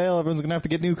going to fail. Everyone's going to have to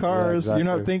get new cars. Yeah, You're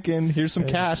not exactly. thinking, here's some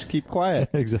cash. Keep quiet.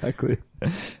 Exactly.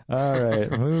 All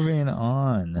right, moving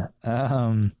on.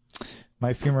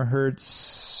 My Femur Hertz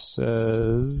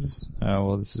says,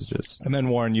 this is just, And then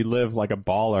Warren, you live like a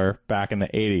baller back in the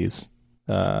 80s.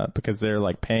 Because they're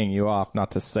like paying you off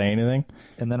not to say anything.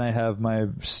 and then I have my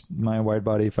wide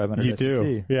body 500 You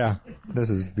do. SEC. Yeah. This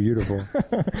is beautiful.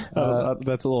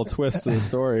 That's a little twist to the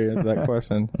story of that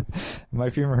question.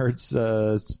 My Femur Hertz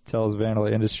tells Vandal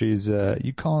Industries,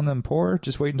 you calling them poor?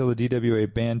 Just wait until the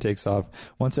DWA band takes off.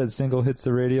 Once that single hits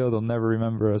the radio, they'll never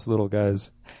remember us little guys.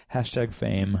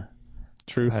 #fame.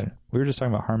 Truth. We were just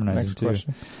talking about harmonizing Next too.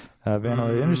 question.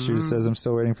 Vandal Industries says, I'm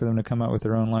still waiting for them to come out with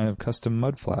their own line of custom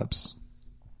mud flaps.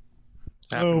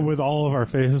 with all of our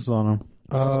faces on them.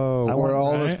 Oh, I we're want-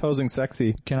 all of us right? posing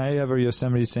sexy. Can I have a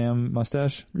Yosemite Sam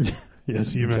mustache? Yeah,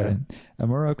 Yes, you may. Okay.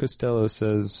 Amuro Costello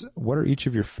says, what are each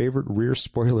of your favorite rear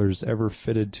spoilers ever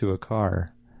fitted to a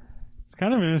car? It's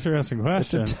kind of an interesting It's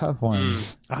question. a tough one.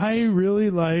 I really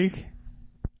like.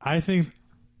 I think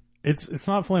it's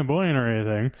not flamboyant or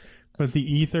anything, but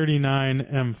the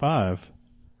E39 M5,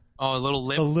 Oh, a little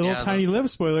lip. a little tiny lip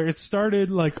spoiler. It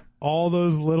started like all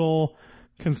those little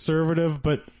conservative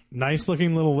but nice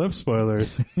looking little lip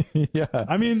spoilers. Yeah.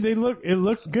 I mean, it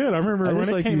looked good. I remember I when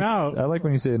just it like came you out. I like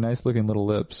when you say nice looking little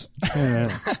lips.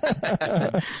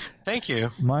 Yeah. Thank you.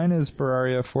 Mine is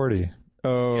Ferrari F40.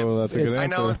 Oh, that's a good I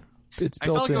answer. know. It's I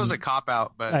built felt like in. it was a cop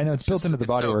out, but I know it's built into the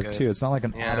so bodywork good. too. It's not like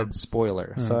an Yeah. added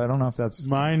spoiler. So I don't know if that's.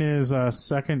 Mine is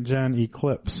second gen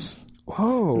Eclipse.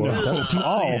 Whoa, that's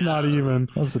tall. Not even.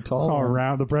 That's a tall It's all one.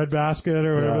 around the bread basket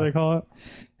or whatever Yeah. they call it.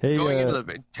 Hey, Going into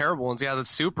the terrible ones, yeah, the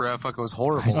Supra fucking was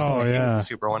horrible. Oh, I hated yeah. the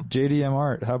Supra one. JDM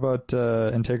Art. How about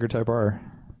Integra Type R?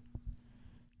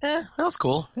 That was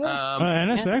cool.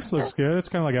 NSX looks good. It's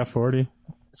kind of like F40.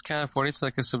 It's kind of funny. It's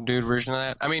like a subdued version of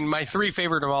that. I mean, my three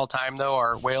favorite of all time though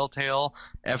are Whale Tail,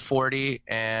 F40,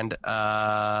 and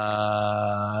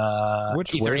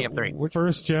E30 M3. Which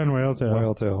First gen Whaletail.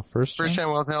 whale tail? First First gen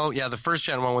Whale Tail, yeah, the first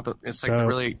gen one with it's like So- the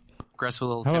really aggressive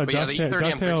little How tip. about But yeah, the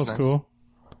E30 M3 DuckTales? is nice. Cool.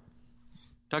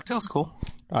 DuckTales cool.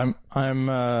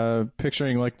 I'm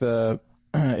picturing like the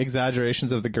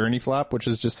exaggerations of the gurney flap, which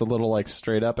is just a little like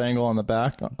straight up angle on the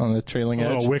back on the trailing A edge.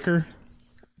 little wicker.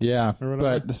 Yeah, or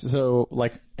whatever. but so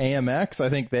like AMX, I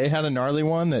think they had a gnarly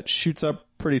one that shoots up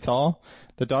pretty tall.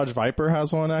 The Dodge Viper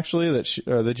has one actually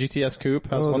or the GTS Coupe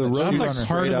has Oh, one the that That's shoots like Roadrunner. part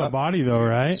straight of the up. body, though,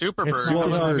 right? Superbird. It's Well, super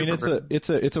no, I hard. mean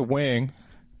it's a wing.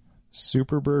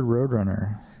 Superbird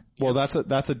Roadrunner. Well, that's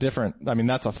a different. I mean,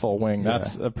 that's a full wing.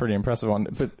 That's a pretty impressive one.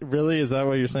 But really, is that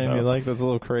what you're saying? You like? That's a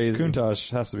little crazy. Countach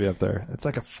has to be up there. It's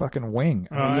like a fucking wing.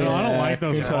 I don't like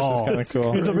those at Countach is all. kinda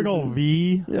cool. It's a big old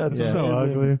V. Yeah, it's so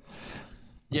amazing. ugly.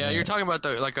 Yeah, you're talking about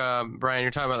Brian,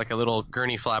 you're talking about like a little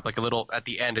gurney flap, like a little at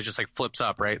the end, it just like flips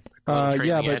up, right? A little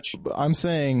Yeah, trailing but edge. I'm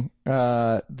saying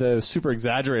the super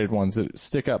exaggerated ones that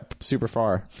stick up super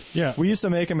far. Yeah. We used to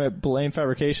make them at Blaine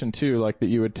Fabrication too, like that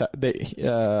you would.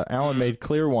 Alan made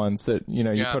clear ones that you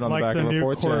Yeah. put on Like the back the of a new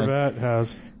fourth gen. Corvette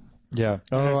has. Yeah.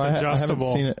 Oh, it's I haven't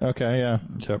adjustable. seen it. Okay, yeah.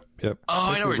 Yep.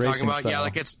 Oh, I know what you're talking Racing about. Yeah, style.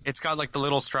 like it's got like the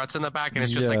little struts in the back, and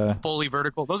it's just Yeah. like fully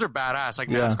vertical. Those are badass, like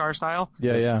Yeah. NASCAR style.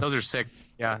 Yeah. Those are sick.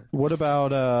 Yeah. What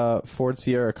about Ford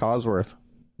Sierra Cosworth?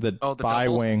 The Oh, the bi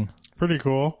double? wing. Pretty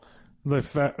cool. Or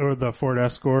the Ford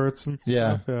Escorts and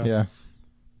Yeah, stuff. yeah.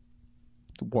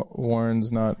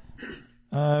 Warren's not.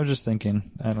 I was just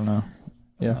thinking. I don't know.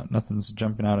 Yeah. Nothing's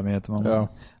jumping out at me at the moment. Oh.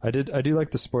 I do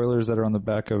like the spoilers that are on the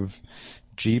back of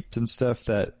Jeeps and stuff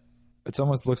that it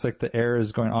almost looks like the air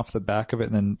is going off the back of it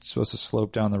and then it's supposed to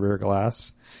slope down the rear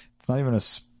glass. It's not even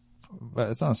it's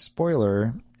not a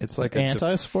spoiler. It's like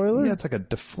Anti-spoiler? yeah, it's like a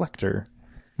deflector.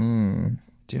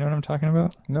 Do you know what I'm talking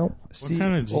about? Nope. See,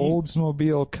 kind of Jeep?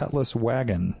 Oldsmobile Cutlass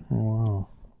wagon. Oh, wow.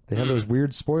 They have those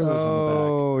weird spoilers on the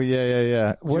Oh,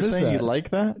 yeah. What You're is saying that? you like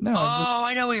that? back. No, Oh,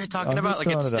 I know what you're talking I'm about. just Like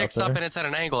it throwing it out sticks up there. and it's at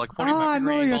an angle, like 45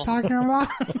 degree angle. talking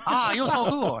about. You're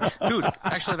so good. Dude,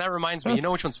 actually, that reminds me. You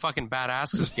know which one's fucking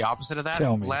badass? 'Cause it's the opposite of that.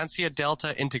 Tell me. Lancia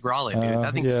Delta Integrale, dude.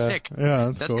 That thing's yeah. sick.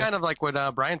 Yeah, That's cool. kind of like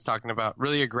what Brian's talking about.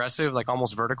 Really aggressive, like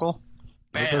almost vertical.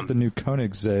 What Bam. about the new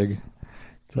Koenigsegg?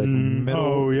 It's like middle.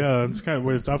 Oh, yeah. It's kind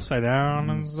of, it's upside down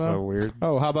and stuff. So weird.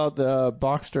 Oh, how about the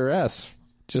Boxster S?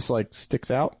 Just like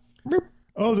sticks out.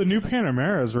 Oh, the new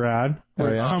Panamera's rad.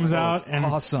 Where yeah? it comes out it's and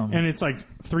awesome. and it's like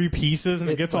 3 pieces and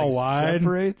it gets like, all wide.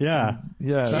 separates? Yeah.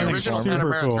 Yeah, The That is original super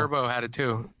Panamera cool. Turbo had it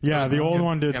too. Yeah, the old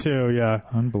one did Yep. too, yeah.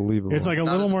 unbelievable. It's like a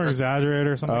Not little as more impressive. exaggerated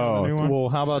or something on the new one. Well,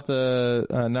 how about the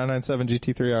 997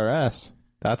 GT3 RS?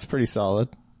 That's pretty solid.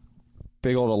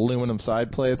 Big old aluminum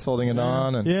side plates holding it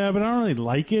on, and Yeah, but I don't really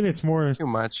like it. It's more Too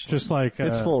much. just like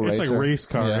It's full It's like racer. race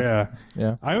car. Yeah.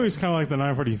 Yeah. I always kind of like the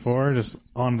 944, just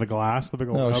on the glass, the big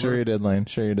old. oh, rubber. sure you did, Lane.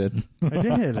 Sure you did. I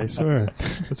did. I swear.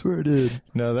 I swear it did.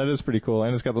 No, that is pretty cool,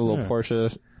 and it's got the little Yeah.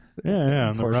 Porsche Yeah,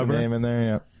 and the Porsche rubber. name in there.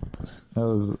 Yeah. That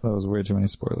was way too many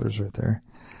spoilers right there.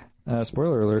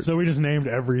 Spoiler alert. So we just named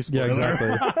every spoiler. yeah,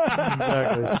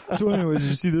 exactly. So anyways, did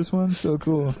you see this one? So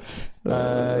cool.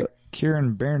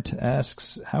 Kieran Berndt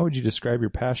asks, how would you describe your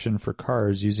passion for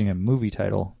cars using a movie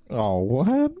title? Oh,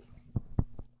 what?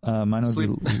 Mine would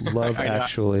be Love I know.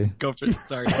 Actually. Go for it.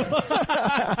 Sorry.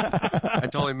 I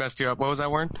totally messed you up. What was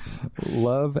that word?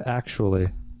 Love Actually.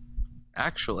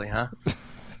 Actually, huh?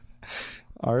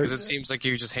 Art? Because it seems like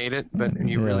you just hate it, but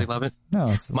you really love it. No,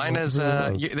 it's Mine is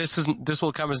really love. this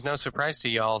will come as no surprise to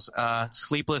y'all's.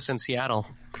 Sleepless in Seattle.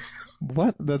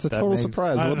 What? That's a total makes-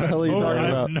 surprise. What the hell are you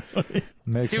talking about?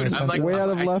 Makes Dude, no I'm sense. like- Way out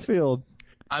of I- left field.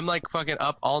 I'm like fucking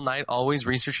up all night, always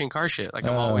researching car shit. Like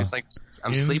I'm always like,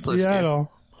 I'm In sleepless.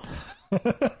 Seattle.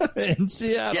 In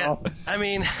Seattle. Yeah, I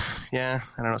mean, yeah,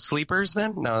 I don't know. Sleepers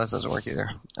then? No, that doesn't work either.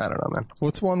 I don't know, man.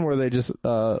 What's one where they just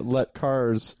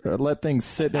let things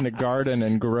sit in a garden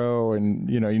and grow, and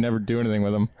you never do anything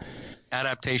with them?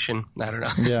 Adaptation. I don't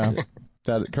know. Yeah,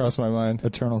 that crossed my mind.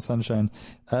 Eternal Sunshine.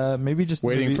 Maybe just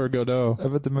Waiting for Godot. How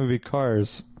about the movie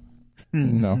Cars?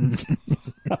 No.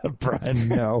 Brian,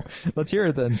 no. Let's hear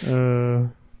it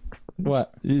then.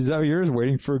 What? Is that yours?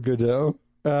 Waiting for Godot?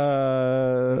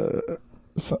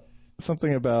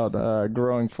 Something about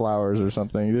growing flowers or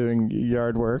something, doing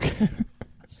yard work.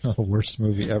 Oh, worst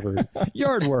movie ever.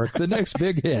 Yard Work, the next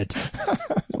big hit.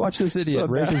 Watch this idiot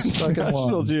rape his fucking National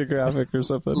lawn. Geographic or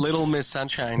something. Little Miss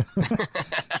Sunshine.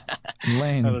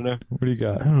 Lane, I don't know. What do you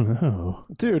got? I don't know.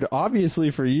 Dude,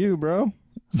 obviously for you, bro.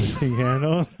 16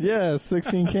 candles. Yeah,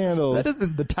 16 candles. That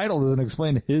doesn't. The title doesn't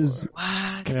explain his.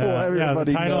 Yeah,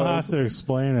 everybody the title knows. has to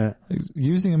explain it.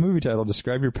 Using a movie title,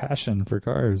 describe your passion for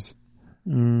cars.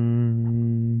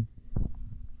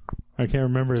 I can't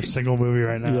remember a single movie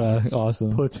right now. Yeah,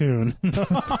 awesome. Platoon.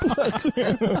 That's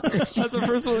the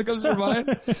first one that comes to your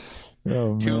mind.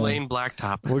 Oh, Two man. lane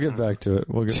blacktop. We'll get back to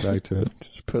it.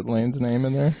 Just put Lane's name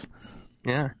in there.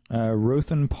 Yeah.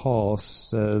 Rothan Paul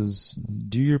says,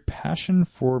 do your passion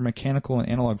for mechanical and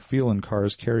analog feel in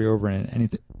cars carry over in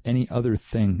any other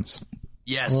things?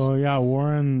 Yes. Well, yeah,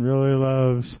 Warren really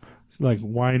loves like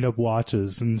wind up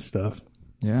watches and stuff.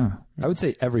 Yeah. I would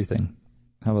say everything.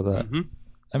 How about that? Mm-hmm.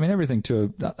 I mean, everything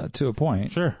to a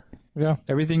point. Sure. Yeah.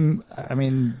 Everything, I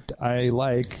mean, I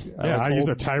like I use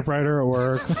a typewriter at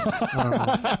work.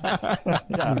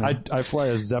 I fly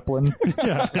a Zeppelin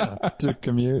to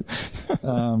commute.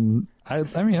 I mean, I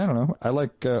don't know. I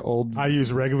like old. I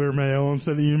use regular mail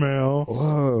instead of email.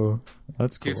 Whoa,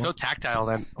 that's cool. Dude, so tactile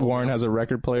that Warren has a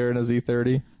record player in a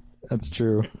Z30. That's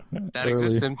true. that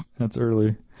existed. That's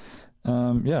early.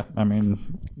 Yeah, I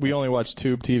mean, We only watch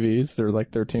tube TVs. They're like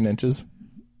 13 inches.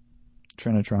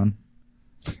 Trinitron.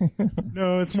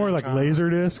 No, it's more like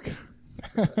Laserdisc.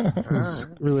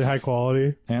 It's really high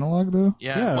quality. Analog though?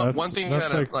 Yeah, one that's thing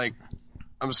that like-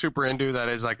 I'm super into that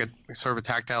is like a sort of a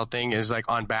tactile thing is like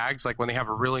on bags, like when they have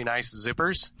really nice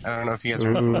zippers. I don't know if you guys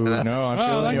remember that. No, I'm Oh,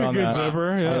 feeling like you a on good that.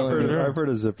 zipper. Yeah, for sure. I've heard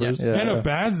of zippers. Yeah. And a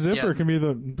bad zipper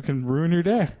Yeah. can ruin your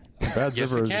day. Bad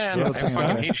Yes, zippers. it can. Yeah, I that's fucking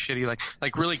fine. hate shitty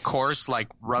like really coarse like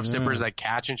rough zippers that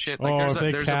catch and shit. Like if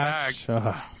they there's a bag. catch.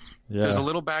 Yeah. There's a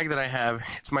little bag that I have.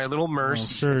 It's my little Merce.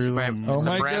 sure, It's your my, little- it's Oh a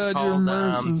my brand god, your called,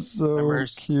 Merce is so my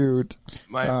Merce. cute.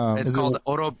 It's is it- called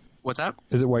Oro. What's that?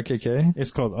 Is it YKK?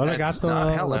 It's called It's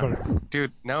not, hell no. Arigato.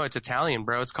 Dude, no, it's Italian,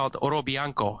 bro. It's called Oro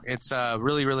Bianco. It's a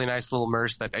really, really nice little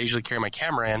Merce that I usually carry my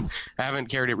camera in. I haven't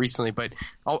carried it recently, but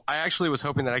I actually was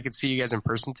hoping that I could see you guys in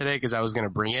person today because I was going to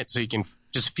bring it so you can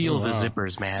just feel the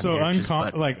zippers, man. So They're just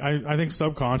butt- I think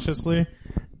subconsciously,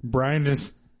 Brian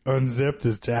just unzipped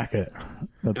his jacket.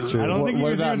 That's true. I don't think he what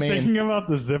was does that even mean? thinking about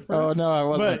the zipper. Oh, no, I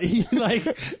wasn't. But he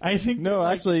I think No,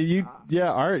 actually,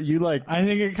 Art, you like, I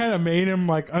think it kind of made him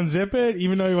like unzip it,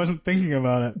 even though he wasn't thinking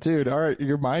about it. dude, Art,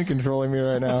 you're mind controlling me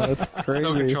right now. That's crazy.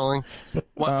 so controlling.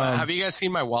 What, have you guys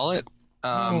seen my wallet?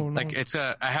 Like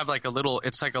I have like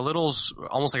it's like a little,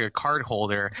 almost like a card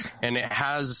holder, and it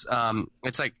has,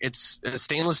 it's a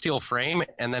stainless steel frame,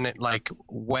 and then it like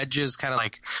wedges kind of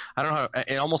like, I don't know how,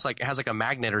 it almost like it has like a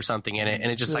magnet or something in it,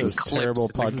 and it just like This is clips. terrible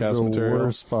It's like podcast the material.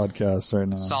 worst podcast right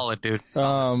now. solid, dude.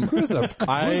 Who's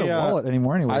a wallet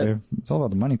anymore anyway? It's all about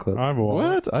the money clip. I have a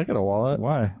wallet. What? I got a wallet.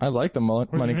 Why? I like the money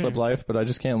you clip mean? life, but I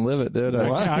just can't live it, dude.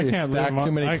 Why? I can't stack live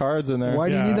too many I- cards in there. Why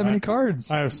do you Yeah, need that many I- cards?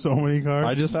 I have so many cards.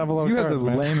 I just have a lot You of have cards, the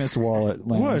man. lamest wallet.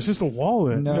 Lane. What? It's just a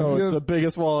wallet. No, you it's have- the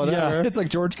biggest wallet Yeah, ever. it's like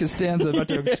George Costanza about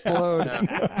to explode.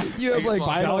 You have Biggest like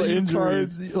wallet. value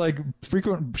Injuries. cards, like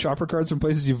frequent shopper cards from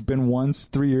places you've been once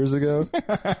 3 years ago.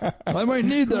 I might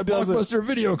need that doesn't? Blockbuster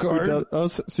video card. Oh,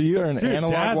 so you're an Dude,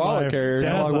 analog dad wallet life. carrier.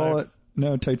 Dad Analog life. wallet.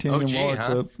 No, titanium OG, wallet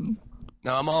huh? clip.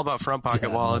 No, I'm all about front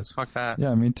pocket wallets. Fuck that.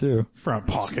 Yeah, me too. Front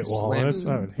pocket wallets.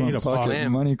 I would hate a Pocket pocket.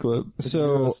 Slim. money clip.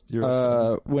 So, You're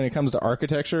a- when it comes to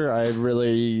architecture, I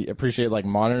really appreciate like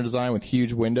modern design with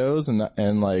huge windows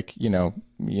and like, you know,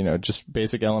 just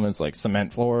basic elements like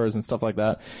cement floors and stuff like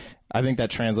that. I think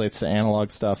that translates to analog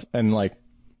stuff and like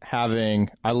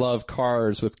I love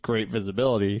cars with great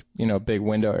visibility, big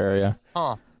window area.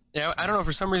 Huh. Yeah, I don't know.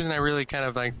 For some reason, I really kind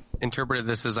of like interpreted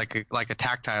this as like a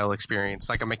tactile experience,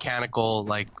 like a mechanical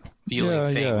like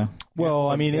feeling thing. yeah. Well,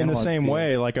 I mean, in the analog same feel.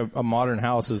 way, like a modern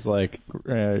house is like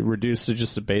reduced to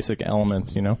just the basic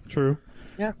elements, True.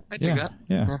 Yeah, I dig that.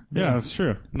 Yeah. Yeah, that's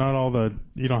true. You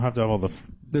don't have to have all the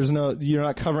you're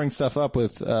not covering stuff up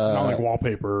with Not like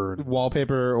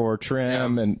wallpaper. or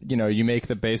trim, and you make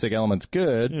the basic elements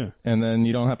good, and then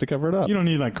you don't have to cover it up. You don't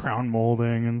need like crown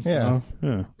molding and stuff.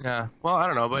 Yeah. Well, I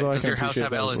don't know, but Well, I does can your house appreciate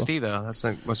have that as LSD though? That's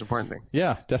the most important thing.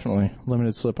 Yeah, definitely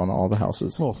limited slip on all the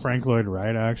houses, A little Frank Lloyd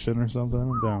Wright action or something.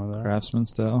 I'm down with that. Craftsman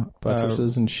style.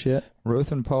 buttresses and shit.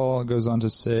 Rothan Paul goes on to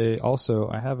say, also,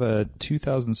 I have a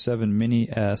 2007 Mini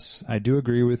S. I do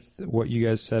agree with what you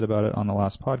guys said about it on the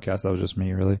last podcast. That was just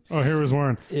me, really. Oh, here was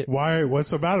Warren. Why? What's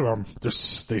so bad about them?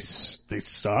 They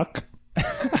suck.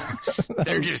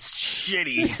 They're just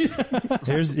shitty.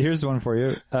 Here's one for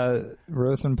you.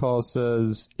 Rothan Paul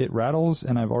says, it rattles,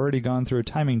 and I've already gone through a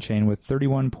timing chain with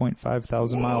 31.5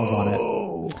 thousand miles on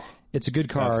it. It's a good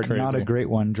car, That's crazy. not a great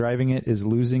one. Driving it is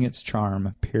losing its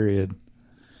charm, period.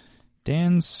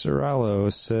 Dan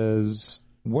Serralo says,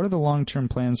 what are the long-term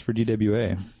plans for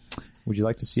DWA? Would you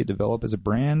like to see it develop as a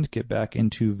brand, get back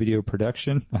into video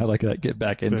production? I like that, get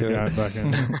back into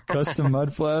it. Custom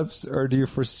mud flaps, or do you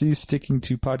foresee sticking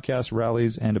to podcast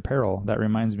rallies and apparel? That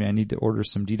reminds me, I need to order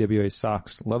some DWA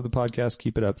socks. Love the podcast.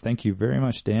 Keep it up. Thank you very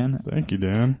much, Dan. Thank you,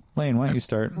 Dan. Lane, why don't you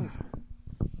start?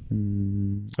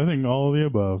 I think all of the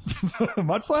above.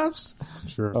 Mud flaps?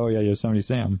 Sure. Oh, yeah, Yosemite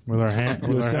Sam. With our hand.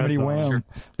 With Yosemite our heads on. Wham.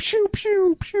 Pew,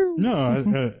 pew, pew. No, I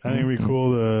think it'd be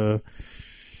cool to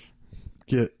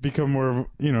become more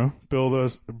of,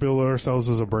 build ourselves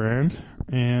as a brand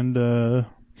and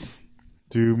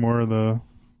do more of the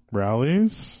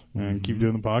rallies and keep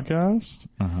doing the podcast.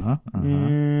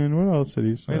 And what else did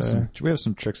he say? We have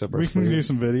some tricks up our We can do sleeves.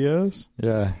 some videos.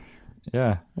 Yeah.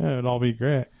 Yeah, it'd all be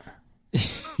great.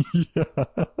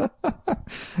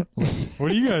 What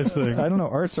do you guys think? I don't know.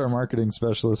 Art's our marketing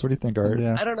specialist. What do you think, Art?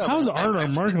 Yeah. I don't know. How's but Art our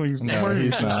actually- marketing? No,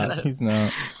 he's not. He's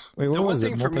not. Wait, what The one was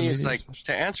thing it? for me is Multimedia like specialist?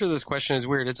 to answer this question is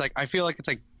weird. It's like I feel like it's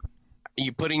like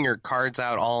you putting your cards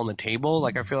out all on the table.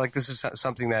 Like I feel like this is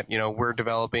something that we're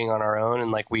developing on our own,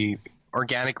 and like we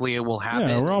organically it will happen.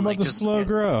 Yeah, we're all about like, the just- slow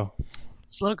grow.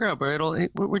 slow grow, but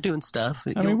we're doing stuff.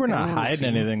 I mean, we're not hiding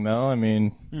anything, though. I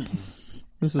mean,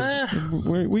 this is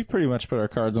we pretty much put our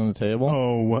cards on the table.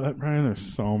 Oh, what, Brian?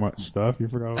 There's so much stuff. You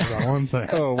forgot about that one thing.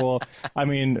 Oh, well, I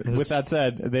mean, with that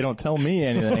said, they don't tell me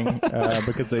anything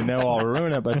because they know I'll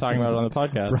ruin it by talking about it on the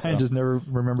podcast. Brian just never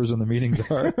remembers when the meetings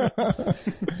are.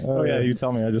 Oh, yeah, you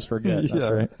tell me. I just forget. That's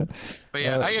right. But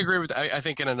yeah, I agree with. I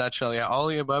think in a nutshell, yeah, all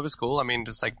of the above is cool. I mean,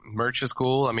 just like merch is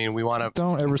cool. I mean, we want to.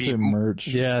 Don't ever say merch.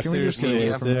 Yeah, Can we just get seriously,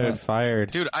 away from dude, that?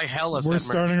 fired. Dude, I hella We're said merch.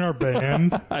 starting our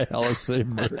band. I hella say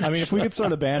merch. I mean, if we could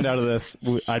start a band out of this,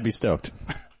 I'd be stoked.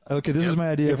 Okay, this is my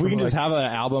idea. If we from, can just like, have an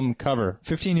album cover.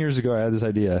 15 years ago, I had this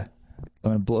idea.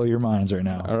 I'm going to blow your minds right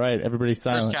now. All right, everybody First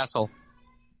silent. Castle.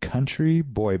 Country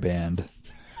boy band.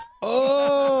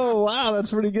 Oh, wow,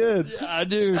 that's pretty good. Yeah,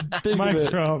 dude. Think Mic of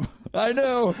it. drop. I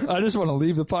know. I just want to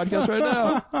leave the podcast right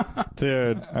now.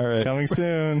 Dude, All right. coming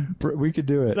soon. We could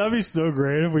do it. That'd be so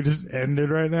great if we just ended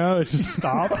right now. It just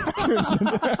stopped.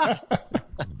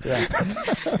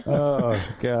 Oh,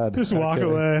 God. Just walk Okay.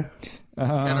 away. And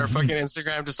our fucking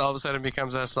Instagram just all of a sudden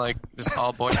becomes us like just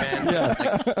all boy band. Yeah.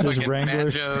 Like, Just fucking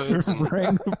Wranglers. banjos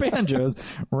and Banjos.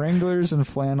 Wranglers and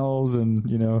flannels and,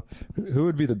 who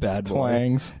would be the bad boy?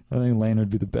 Twangs. I think Lane would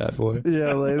be the bad boy.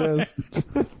 Yeah, ladies.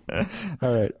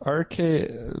 All right. RK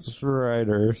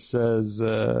Ryder says,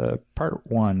 part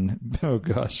 1. Oh,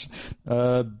 gosh.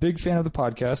 Big fan of the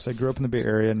podcast. I grew up in the Bay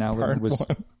Area, now live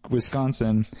in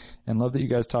Wisconsin, and love that you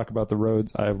guys talk about the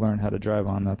roads I've learned how to drive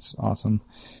on. That's awesome.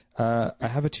 I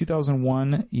have a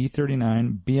 2001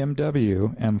 E39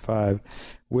 BMW M5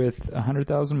 with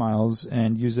 100,000 miles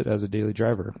and use it as a daily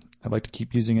driver. I'd like to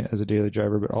keep using it as a daily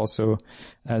driver, but also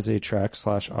as a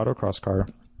track/autocross car.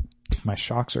 My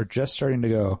shocks are just starting to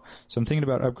go, so I'm thinking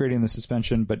about upgrading the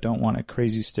suspension, but don't want a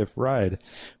crazy stiff ride.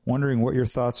 Wondering what your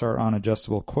thoughts are on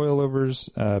adjustable coilovers,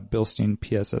 Bilstein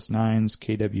PSS 9s,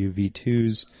 KW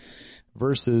V2s,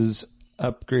 versus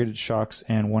upgraded shocks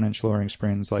and 1-inch lowering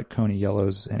springs like Koni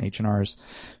Yellows and H&Rs.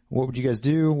 What would you guys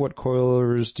do? What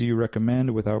coilovers do you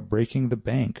recommend without breaking the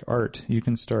bank? Art, you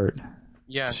can start.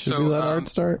 yeah. Should So we let Art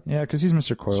start? Yeah, because he's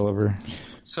Mr. Coilover.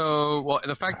 well,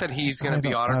 the fact that he's going to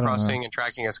be I don't autocrossing and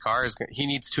tracking his car he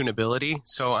needs tunability.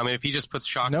 So I mean, if he just puts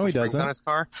shocks No, and he springs doesn't. on his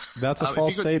car, That's a if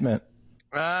false you go- statement.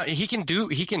 he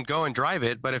can go and drive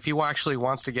it, but if he actually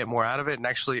wants to get more out of it and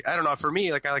actually, I don't know, for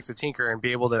me, like I like to tinker and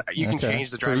be able to, you can Okay.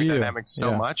 change the For driving you. dynamics so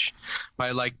Yeah. much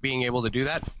by like being able to do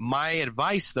that. My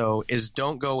advice though is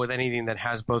don't go with anything that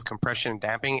has both compression and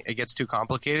damping. It gets too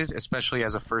complicated, especially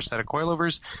as a first set of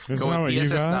coilovers. Isn't Go that with what you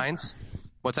PSS got? 9s.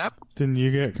 What's that? Didn't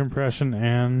you get compression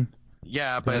and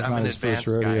Yeah, but That's I'm not an his first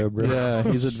advanced rodeo, guy. bro. Yeah,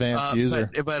 he's advanced user.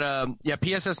 But yeah,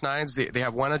 PSS 9s they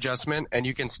have one adjustment, and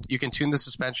you can tune the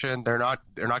suspension. They're not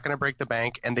going to break the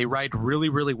bank, and they ride really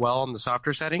really well in the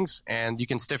softer settings, and you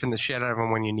can stiffen the shit out of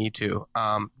them when you need to.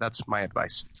 That's my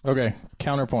advice. Okay,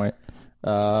 counterpoint.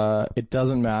 It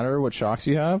doesn't matter what shocks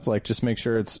you have. Like, just make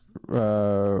sure it's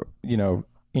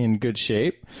in good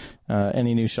shape.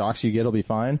 Any new shocks you get will be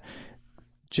fine.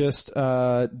 Just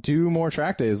do more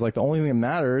track days. Like, the only thing that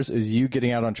matters is you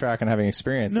getting out on track and having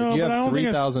experience. No, if you but I have don't think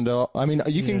 $3,000, I mean,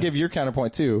 you can give your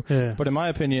counterpoint too. Yeah. But in my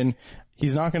opinion,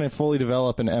 he's not going to fully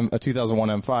develop a 2001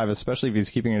 M5, especially if he's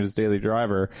keeping it as daily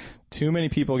driver. Too many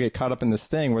people get caught up in this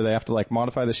thing where they have to like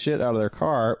modify the shit out of their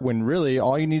car when really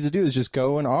all you need to do is just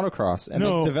go and autocross and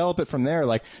then develop it from there.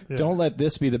 Like, don't let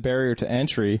this be the barrier to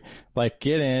entry. Like,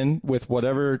 get in with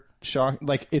whatever shock.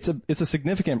 Like, it's a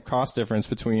significant cost difference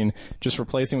between just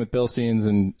replacing with Bilsteins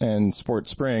and Sport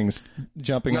Springs,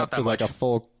 jumping Not up that to like much. a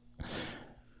full.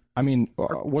 I mean,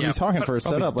 what are we talking for a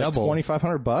setup? Like double.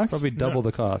 $2,500? Probably double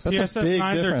the cost. That's a PSS big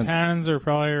 9s difference. or 10s are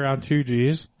probably around 2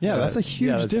 Gs. Yeah, that's a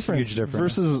huge that's difference. huge difference.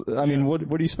 Versus, I mean, what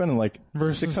are you spending? Like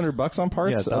 $600 on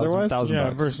parts? Yeah, otherwise,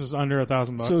 $1,000. Versus under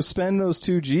 $1,000. so spend those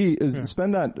 2 G.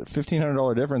 Spend that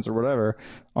 $1,500 difference or whatever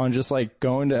on just like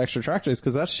going to extra track days,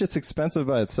 because that shit's expensive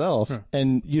by itself.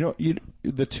 And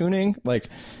the tuning, like.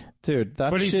 Dude, that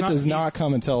But he's shit not- does not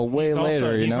come until way He's later,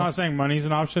 also, you he's know? not saying money's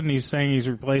an option. He's saying he's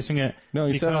replacing it. No,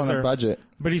 he said because on a they're- budget.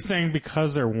 But he's saying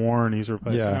because they're worn, he's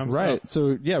replacing them. Right.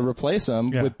 So, yeah, replace them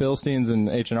with Bilsteins and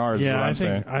H&Rs is Yeah, what I'm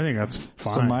saying. I think that's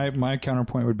fine. So my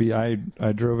counterpoint would be I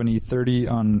drove an E30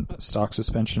 on stock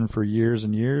suspension for years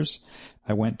and years.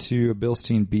 I went to a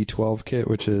Bilstein B12 kit,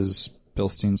 which is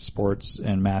Bilstein Sports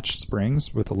and matched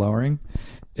springs with a lowering.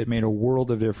 It made a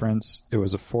world of difference. It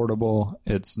was affordable.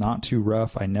 It's not too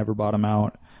rough. I never bottom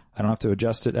out. I don't have to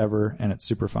adjust it ever, and it's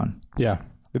super fun. Yeah.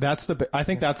 I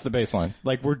think that's the baseline.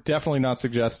 Like, we're definitely not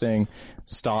suggesting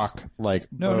stock, like,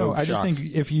 No. I just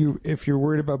think if you're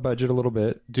worried about budget a little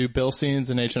bit, do Bilsteins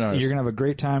and H&Rs. you're gonna have a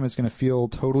great time. It's gonna feel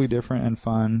totally different and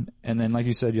fun. And then, like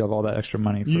you said, you have all that extra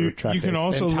money for track you can days.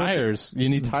 also and look at- tires. You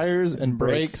need tires and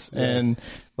brakes and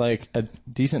like a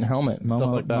decent helmet and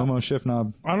stuff like that. Momo shift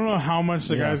knob. I don't know how much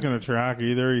the guy's going to track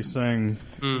either. He's saying,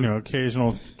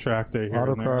 occasional track day here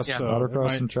and there. Autocross, So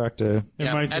autocross, and track day. it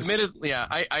might just, Admittedly,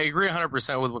 I agree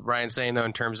 100% with what Brian's saying though,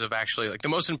 in terms of actually like the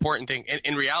most important thing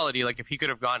in reality, like if he could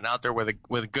have gotten out there with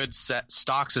a good set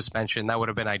stock suspension, that would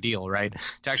have been ideal, right?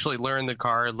 To actually learn the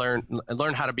car, learn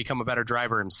how to become a better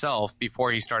driver himself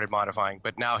before he started modifying.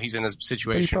 But now he's in a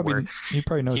situation where He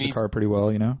probably knows he the needs- car pretty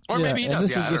well, you know? or maybe he and does.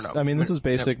 this Yeah, is I just, don't know. I mean, this is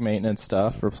basic maintenance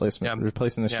stuff, replacing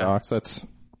the shocks. That's,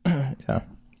 yeah.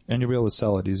 And you'll be able to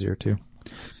sell it easier too.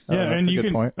 yeah, that's and a you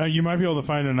good can point. you might be able to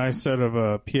find a nice set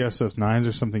of PSS 9s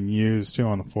or something used too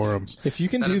on the forums. If you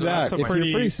can That do is a- that, that's if a you're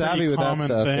pretty savvy with that common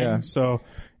stuff, thing. yeah. So,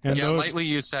 and Yeah, those, lightly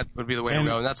used set would be the way to and-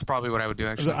 go, and that's probably what I would do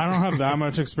actually. I don't have that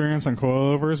much experience on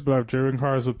coilovers, but I've driven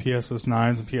cars with PSS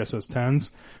 9s and PSS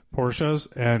 10s, Porsches,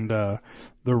 and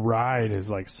the ride is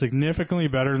like significantly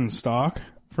better than stock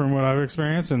from what I've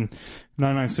experienced, and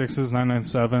 996s,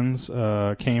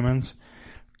 997s, Caymans.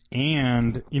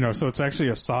 And, so it's actually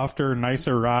a softer,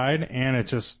 nicer ride, and it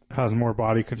just has more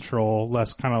body control,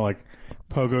 less kind of like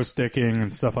pogo sticking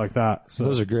and stuff like that. So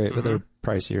Those are great, but they're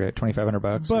pricey, right?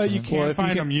 $2,500. But you can't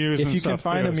find them used. If and you can stuff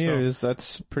find too, them so- used,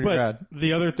 that's pretty But rad.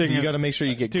 the other thing You is, got to make sure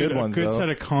you get dude, good ones, a good though. set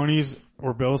of Coney's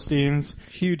or Bilsteins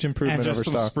Huge and improvement just over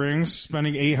some stock. springs,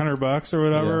 spending $800 or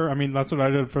whatever. I mean, that's what I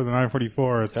did for the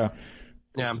 944. It's, Yeah.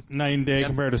 it's night and day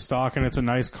compared to stock, and it's a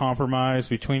nice compromise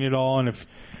between it all.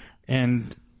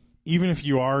 And even if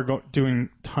you are doing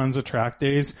tons of track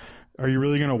days, are you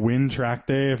really going to win track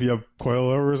day if you have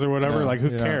coilovers or whatever? Yeah, Like, who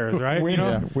yeah. cares, right? Win- you know,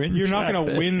 yeah, win you're not track going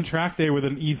to day. win track day with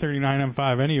an E39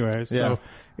 M5 anyway. So Yeah.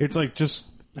 it's like, just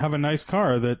have a nice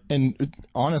car that, And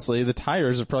honestly, the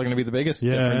tires are probably going to be the biggest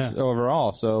difference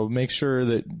overall. So make sure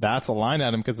that that's aligned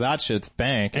at them, because that shit's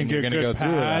bank, and, and you're get going to good go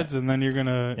through pads, it. and then you're going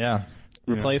to, Yeah.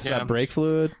 Replace Yeah. that brake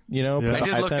fluid, put Yeah. the I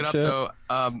did high look temp it up shit. though.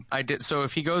 I did. So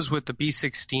if he goes with the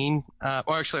B16,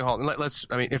 or actually, hold on.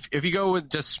 If you go with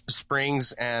just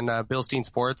springs and Bilstein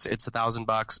Sports, it's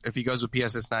 $1,000. If he goes with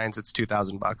PSS 9s, it's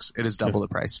 $2,000. It is double the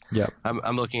price. Yep.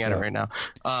 I'm looking at it right now.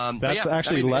 But That's yeah,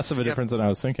 actually I mean, less of a it's- difference than I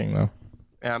was thinking, though.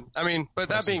 Yeah, I mean, but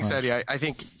that being said, yeah, I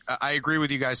think I agree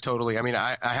with you guys totally. I mean,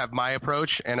 I have my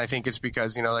approach, and I think it's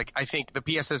because, like, I think the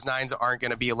PSS 9s aren't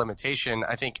going to be a limitation.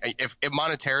 I think if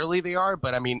monetarily they are,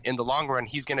 but I mean, in the long run,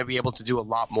 he's going to be able to do a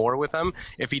lot more with them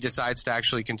if he decides to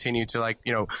actually continue to, like,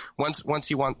 once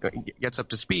he gets up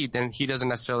to speed, then he doesn't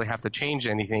necessarily have to change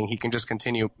anything. He can just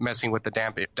continue messing with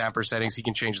the damper settings. He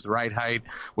can change the ride height,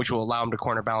 which will allow him to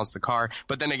corner balance the car.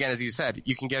 But then again, as you said,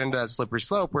 you can get into that slippery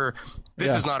slope where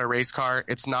this is not a race car.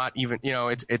 It's not even,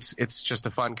 it's just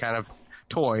a fun kind of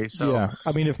toy. So yeah,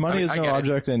 I mean, if money is no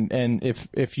object, and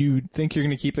if you think you're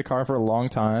going to keep the car for a long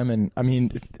time, and I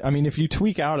mean, if you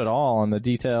tweak out at all on the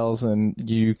details and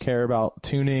you care about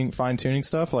fine tuning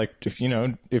stuff, like if you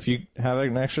have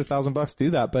an extra $1,000,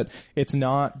 do that. But it's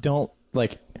not. Don't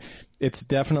like. It's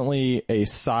definitely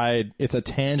it's a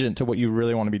tangent to what you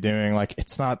really want to be doing. Like,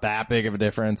 it's not that big of a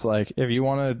difference. Like, if you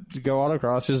want to go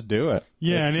autocross, just do it.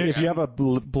 Yeah. And if you have a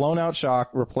blown out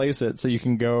shock, replace it so you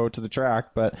can go to the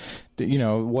track. But,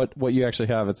 what you actually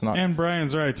have, it's not. And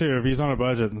Brian's right, too. If he's on a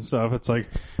budget and stuff, it's like,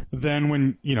 then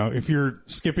when, if you're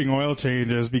skipping oil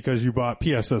changes because you bought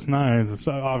PSS 9s, it's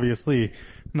obviously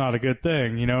not a good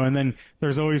thing, and then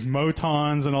there's always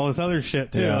Motons and all this other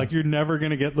shit too. Yeah. Like, you're never going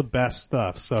to get the best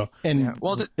stuff. So, and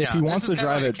if he wants to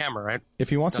drive it, camera, right? If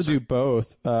he wants to do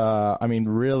both,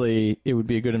 really, it would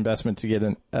be a good investment to get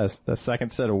a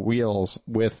second set of wheels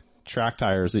with track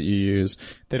tires that you use.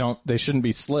 They shouldn't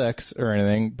be slicks or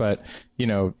anything, but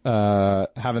it's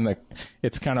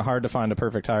kind of hard to find a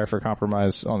perfect tire for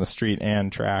compromise on the street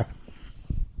and track.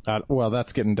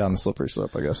 That's getting down the slippery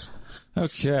slope, I guess.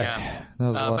 Okay. Yeah.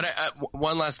 But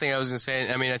one last thing I was going to say,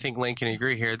 I mean, I think Lane can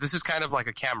agree here. This is kind of like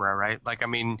a camera, right? Like, I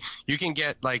mean, you can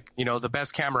get, like, the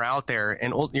best camera out there,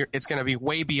 and it's going to be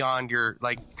way beyond your,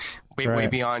 like, way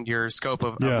beyond your scope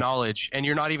of knowledge, and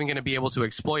you're not even going to be able to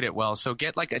exploit it well. So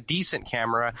get, like, a decent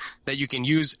camera that you can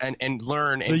use and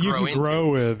learn and grow into. Grow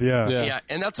with, Yeah,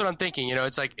 and that's what I'm thinking.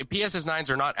 It's like PSS 9s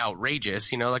are not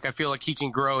outrageous. Like, I feel like he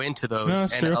can grow into those. No,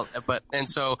 that's true. But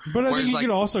I think he could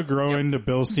also grow into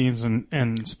Bilsteins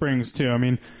and Springs too. I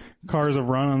mean, cars have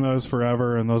run on those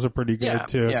forever, and those are pretty good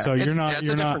too. Yeah. So It's not.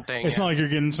 It's not like you're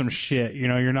getting some shit.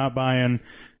 You're not buying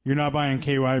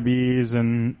KYBs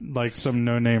and like some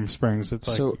no-name springs.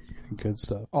 It's like good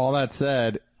stuff. All that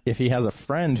said, if he has a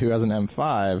friend who has an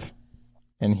M5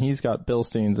 and he's got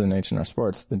Bilsteins and H&R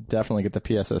Sports, then definitely get the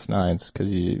PSS 9s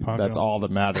because that's all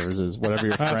that matters is whatever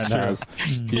your friend has.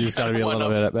 You just got to be a little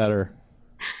bit better.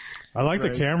 I like the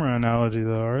camera analogy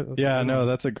though. Right?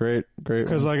 That's a great.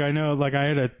 Because like I know, like I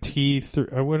had a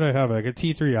T3. What did I have? Like a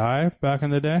T3i back in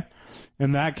the day,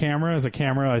 and that camera is a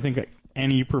camera I think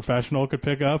any professional could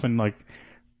pick up and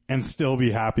still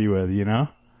be happy with. Yeah,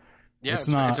 it's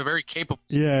a very capable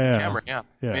camera. Yeah.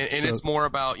 And it's more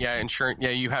about ensuring.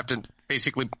 Yeah, you have to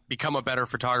basically become a better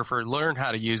photographer, learn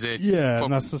how to use it. Yeah,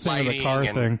 and that's the same with the car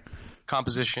thing.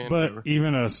 Composition, but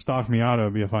even a stock Miata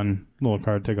would be a fun little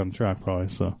car to take on the track, probably.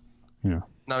 So.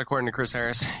 Not according to Chris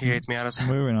Harris. He hates Miatas.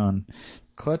 Moving on.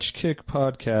 Clutch Kick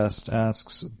Podcast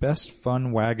asks, best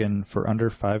fun wagon for under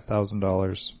 $5,000. I'm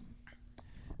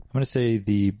going to say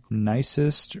the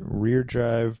nicest rear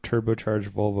drive turbocharged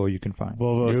Volvo you can find.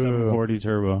 Volvo 740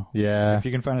 turbo. Yeah. If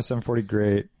you can find a 740,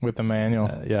 great. With the manual.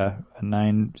 A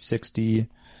 960.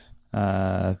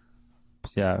 A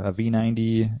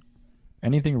V90.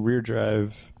 Anything rear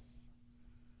drive.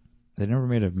 They never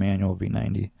made a manual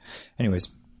V90. Anyways.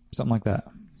 Something like that.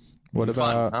 What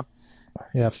about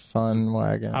fun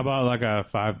wagon? How about like a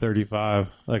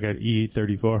 535, like an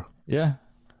E34? Yeah.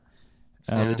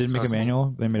 They didn't make a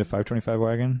manual. They made a 525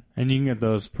 wagon. And you can get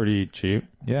those pretty cheap.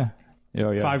 Yeah.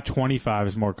 Oh, yeah. 525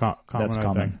 is more common. That's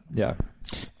common. I think. Yeah.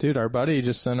 Dude, our buddy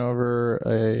just sent over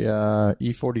a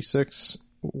E46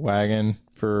 wagon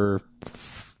for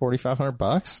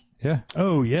 $4,500. Yeah.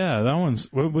 Oh, yeah. That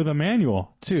one's with a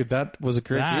manual. Dude, that was a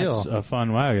great deal. That's a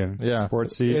fun wagon. Yeah.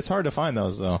 Sports seats. It's hard to find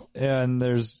those, though. And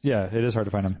it is hard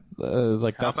to find them.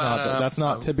 That's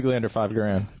not typically under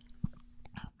 $5,000.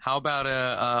 How about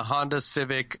a Honda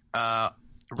Civic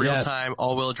real-time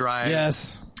all-wheel drive?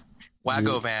 Yes.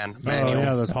 Wago van. Oh,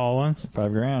 yeah, the tall ones.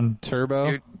 $5,000.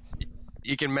 Turbo. Dude,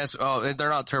 you can mess. Oh, they're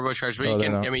not turbocharged, but you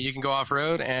can. I mean, you can go off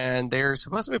road, and they're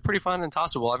supposed to be pretty fun and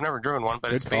tossable. I've never driven one,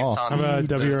 but it's based on. How about a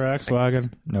WRX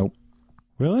wagon? Nope.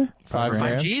 Really?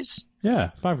 $5,000?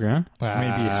 Yeah, $5,000.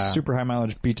 Maybe a super high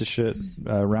mileage beat to shit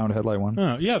round headlight one.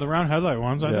 Oh, yeah, the round headlight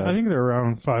ones. Yeah. I think they're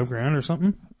around $5,000 or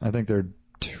something. I think they're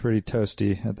pretty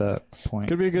toasty at that point.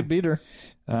 Could be a good beater.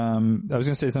 I was going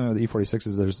to say something with the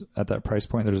E46s. There's at that price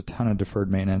point, there's a ton of deferred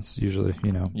maintenance. Usually,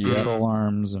 control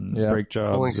arms and brake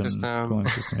jobs Cooling and system. cooling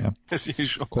system. Yeah, As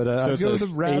usual. but I'd it's go a with the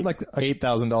rad like $8,000,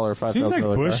 $5,000. Seems like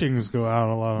car. bushings go out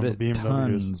a lot on the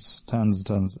BMWs.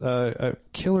 tons. A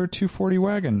killer 240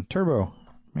 wagon turbo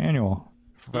manual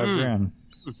for $5,000.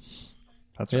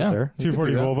 That's right there.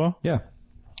 240 Volvo. Yeah,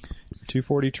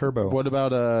 240 turbo. What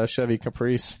about a Chevy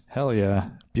Caprice? Hell yeah.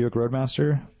 Buick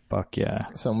Roadmaster. Fuck yeah.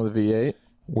 Something with a V8?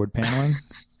 Wood paneling.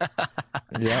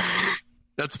 Yeah.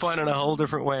 That's fun in a whole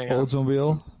different way. Huh?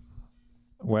 Oldsmobile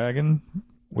wagon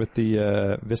with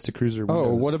the Vista Cruiser windows.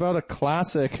 Oh, what about a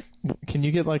classic? Can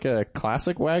you get like a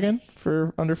classic wagon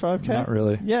for under $5,000? Not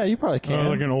really. Yeah, you probably can.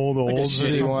 Like an old a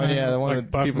shitty one, yeah, the one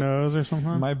like that people- Bucknose or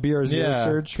something. My BRZ yeah,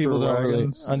 search people for don't really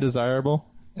wagons. undesirable.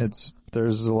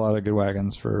 There's a lot of good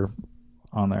wagons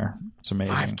on there. It's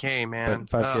amazing. 5K, man.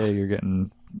 But 5K, you're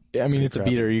getting. I mean, it's a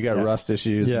crappy. beater. You got rust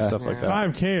issues and Yeah. stuff like that.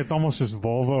 5K, it's almost just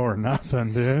Volvo or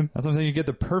nothing, dude. That's what I'm saying. You get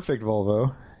the perfect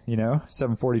Volvo,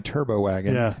 740 turbo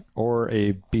wagon, Yeah. or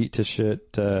a beat to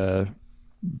shit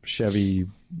Chevy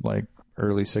like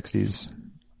early 60s.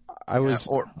 I was.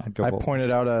 I'd go I Volvo.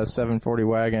 pointed out a 740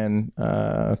 wagon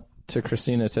to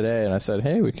Christina today, and I said,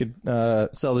 "Hey, we could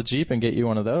sell the Jeep and get you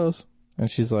one of those." And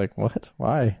she's like, "What?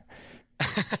 Why?"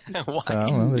 Why? So, I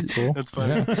don't know. They're cool. That's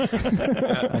funny.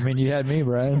 I mean, you had me,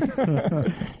 Brian.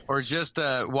 Or just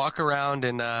walk around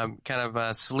in kind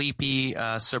of sleepy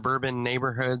suburban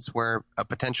neighborhoods where a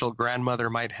potential grandmother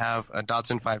might have a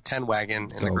Datsun 510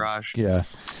 wagon in the garage. Yeah.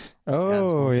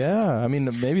 Oh yeah. I mean,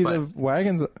 maybe the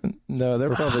wagons. No,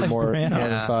 they're probably more $5,000. than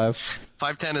Yeah. 5.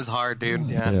 510 is hard, dude.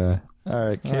 Yeah. Yeah. All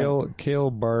right.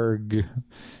 Kale Barg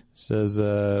says,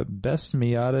 best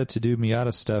Miata to do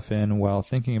Miata stuff in while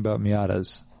thinking about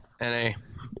Miatas. NA.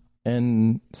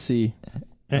 NC.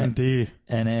 ND.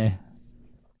 NA.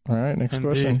 All right. Next ND.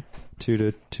 question.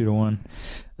 2 to 1.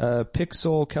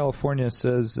 Pixel California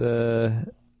says,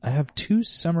 I have 2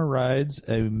 summer rides,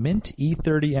 a Mint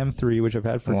E30 M3, which I've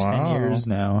had for 10 years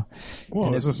now. Whoa,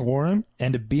 And is this Warren?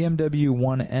 And a BMW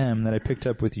 1M that I picked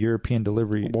up with European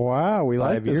delivery Wow, we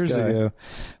like 5 this years guy. ago.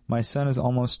 My son is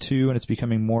almost 2, and it's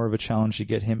becoming more of a challenge to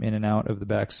get him in and out of the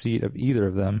back seat of either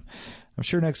of them. I'm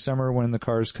sure next summer when the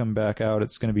cars come back out,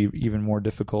 it's going to be even more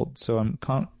difficult. So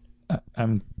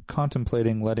I'm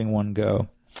contemplating letting one go.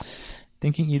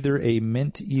 Thinking either a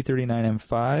Mint E39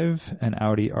 M5, an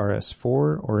Audi RS4,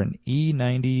 or an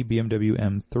E90 BMW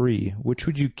M3. Which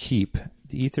would you keep?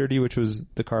 The E30, which was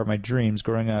the car of my dreams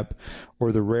growing up,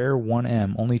 or the rare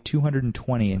 1M, only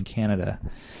 220 in Canada.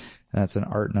 That's an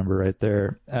art number right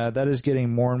there. That is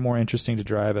getting more and more interesting to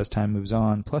drive as time moves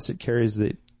on. Plus, it carries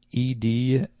the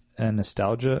ED and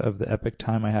nostalgia of the epic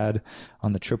time I had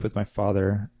on the trip with my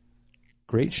father.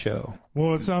 Great show.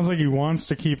 Well, it sounds like he wants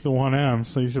to keep the 1M,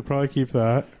 so you should probably keep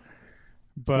that.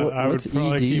 But I would what's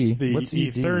probably ED? keep the What's ED?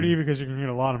 E30 because you can get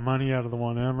a lot of money out of the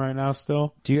 1M right now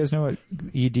still. Do you guys know what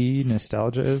ED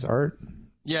nostalgia is, Art?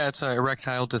 Yeah, it's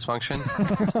erectile dysfunction.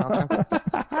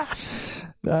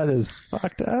 That is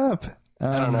fucked up.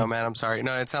 I don't know, man. I'm sorry.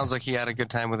 No, it sounds like he had a good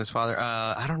time with his father.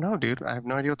 I don't know, dude. I have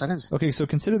no idea what that is. Okay, so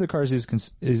consider the cars he's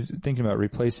thinking about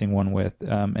replacing one with.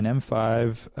 An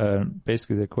M5,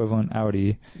 basically the equivalent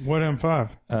Audi, What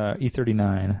M5?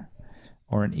 E39,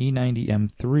 or an E90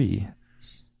 M3.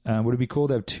 Would it be cool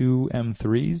to have 2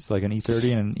 M3s, like an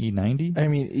E30 and an E90? I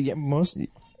mean, yeah,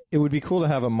 it would be cool to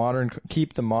have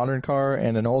keep the modern car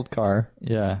and an old car.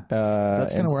 Yeah.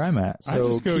 That's kind of where I'm at. I So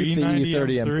just go keep the E90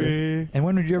 E30 M3. And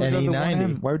when would you ever An drive the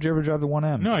E90. 1M? Why would you ever drive the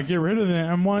 1M? No, I get rid of the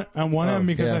M1M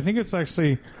because yeah. I think it's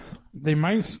actually, they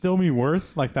might still be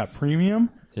worth like that premium.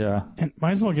 Yeah. And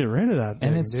might as well get rid of that thing,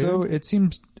 And it's dude. it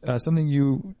seems something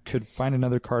you could find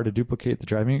another car to duplicate the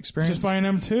driving experience. Just buy an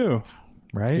M2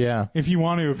 right? Yeah. if you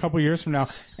want to a couple years from now.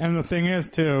 And the thing is,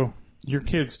 too, your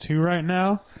kid's 2 right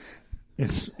now.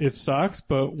 It sucks,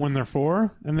 but when they're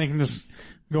 4 and they can just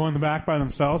go in the back by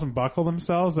themselves and buckle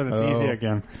themselves, then it's easy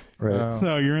again. Right.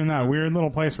 So you're in that weird little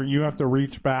place where you have to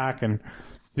reach back and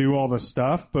do all this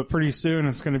stuff, but pretty soon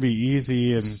it's going to be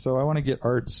easy. And So I want to get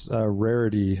Art's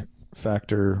rarity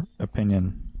factor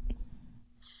opinion.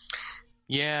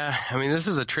 Yeah, I mean, this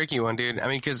is a tricky one, dude. I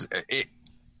mean, because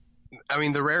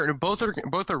the rare, both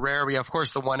are rare. Of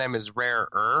course, the 1M is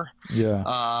rarer.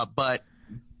 Yeah. But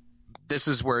this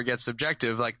is where it gets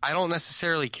subjective. Like, I don't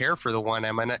necessarily care for the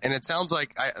 1M, and it sounds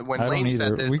like when I Lane don't said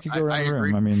either. this, We could go around I the agree.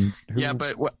 room. I mean, Yeah,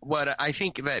 but what I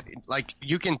think that, like,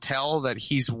 you can tell that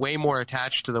he's way more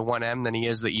attached to the 1M than he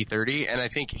is the E30, and I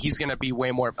think he's going to be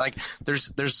way more, like,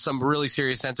 there's some really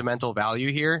serious sentimental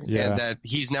value here Yeah. and that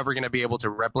he's never going to be able to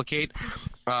replicate.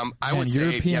 I would say,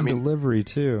 European delivery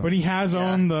too. But he has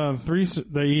owned the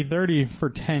E30 for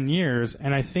 10 years,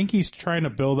 and I think he's trying to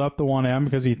build up the 1M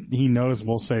because he knows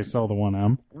we'll sell the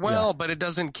 1M. Well, but it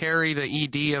doesn't carry the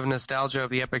ED of nostalgia of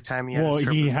the epic time he had. Well,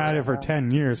 he had it for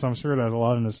 10 years, so I'm sure it has a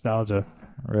lot of nostalgia.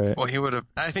 Right. Well, he would have.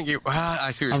 I think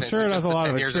I see what you're saying. I'm sure it has a lot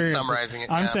of experience. Summarizing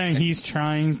it. I'm saying he's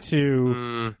trying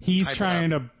to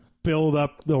build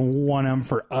up the 1M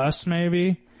for us,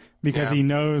 maybe, because he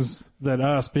knows that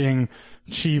us being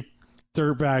cheap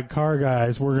dirtbag car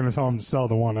guys, we're going to tell him to sell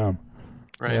the 1M.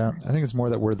 Right. Yeah, I think it's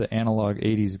more that we're the analog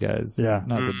 '80s guys. Yeah.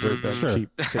 Not the dirtbag cheap.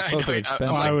 Both are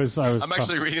expensive. I'm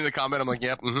actually reading the comment. I'm like,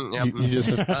 yep. You just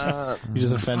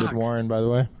offended Warren, by the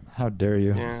way. How dare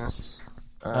you? Yeah.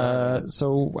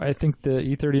 So I think the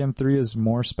E30 M3 is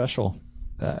more special.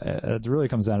 It really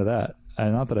comes down to that.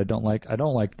 Not that I don't like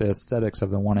the aesthetics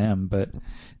of the 1M, but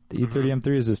the E30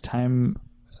 M3 is this time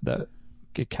that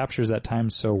it captures that time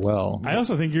so well. I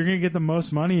also think you're going to get the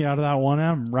most money out of that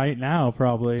 1M right now,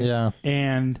 probably. Yeah.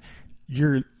 And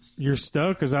you're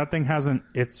stoked because that thing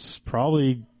it's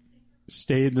probably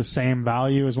stayed the same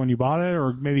value as when you bought it,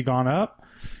 or maybe gone up,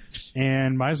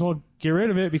 and might as well get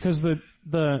rid of it because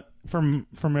from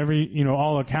every,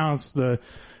 all accounts, the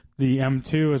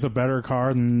M2 is a better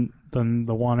car than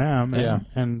the 1M.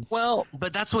 And well,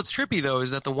 but that's what's trippy though,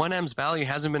 is that the 1M's value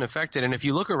hasn't been affected. And if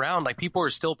you look around, like, people are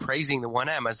still praising the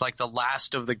 1M as like the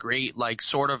last of the great, like,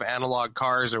 sort of analog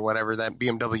cars or whatever that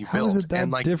BMW built. How is it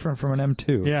that different from an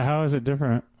M2? Yeah, how is it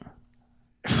different?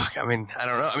 Fuck, I mean, I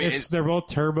don't know. I mean, they're both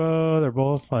turbo. They're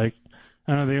both like,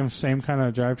 I don't know, they have the same kind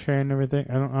of drivetrain and everything.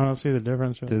 I don't see the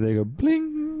difference. Do they go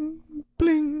bling,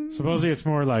 bling? Supposedly it's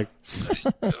more like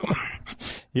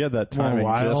You had that timing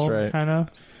just right. kind of.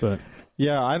 But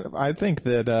yeah, I think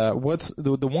that what's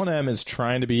the 1M is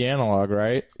trying to be analog,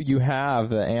 right? You have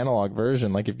the analog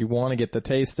version. Like, if you want to get the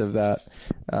taste of that,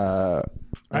 I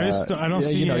don't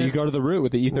see. You go to the route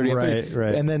with the E30 M3,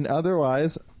 right? And then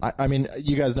otherwise, I mean,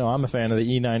 you guys know I'm a fan of the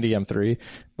E90 M3.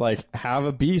 Like, have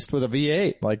a beast with a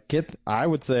V8. Like, I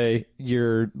would say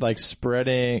you're like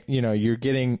spreading. You're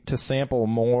getting to sample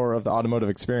more of the automotive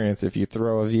experience if you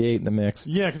throw a V8 in the mix.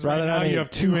 Yeah, because right now you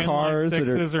have two cars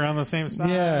that are on the same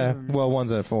side. Yeah, well,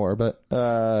 one's a 4, but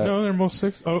no, they're both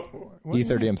 6. Oh,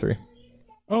 E30 M3.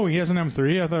 Oh, he has an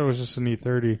M3. I thought it was just an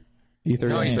E30. E30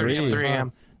 no, M3. E30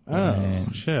 M3. Oh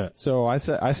shit! So I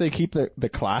say keep the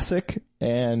classic,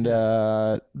 and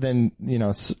then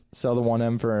sell the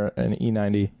 1M for an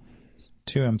E90.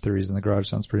 2 M3s in the garage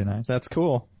sounds pretty nice. That's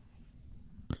cool.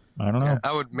 I don't know. Yeah,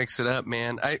 I would mix it up,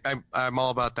 man. I'm all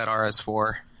about that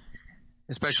RS4,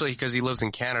 especially because he lives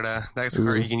in Canada. That's a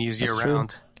car he can use year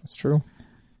round. That's true.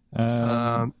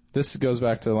 This goes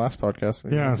back to the last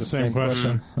podcast. Yeah, the same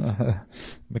question.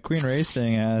 McQueen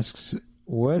Racing asks,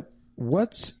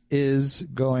 What's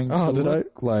going to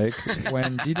look like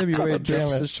when DWA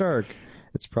jumps the shark?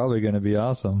 It's probably going to be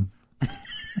awesome.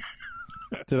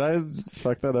 Did I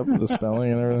fuck that up with the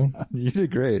spelling and everything? You did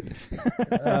great. Do you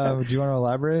want to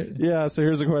elaborate? Yeah, so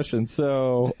here's the question.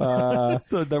 So,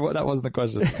 so that wasn't the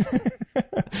question.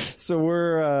 So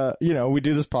we're, we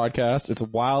do this podcast. It's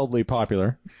wildly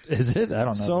popular. Is it? I don't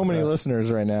know. So many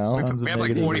listeners right now. We have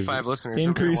like 45 listeners.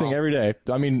 Increasing every day.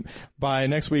 I mean, by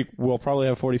next week, we'll probably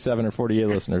have 47 or 48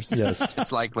 listeners. Yes.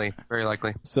 It's likely. Very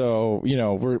likely. So,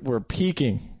 we're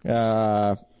peaking.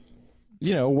 What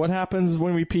happens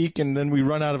when we peak and then we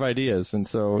run out of ideas? And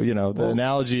so, the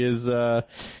analogy is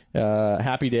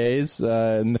Happy Days.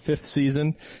 In the 5th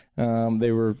season,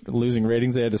 they were losing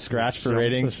ratings. They had to scratch for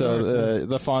ratings. So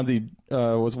the Fonzie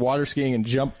was water skiing and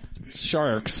jumped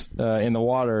sharks in the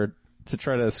water to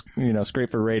try to scrape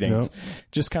for ratings. Yep.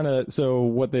 Just kind of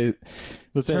the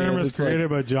term is created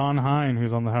by John Hine,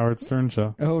 who's on the Howard Stern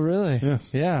show. Oh, really?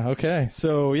 Yes. Yeah. Okay.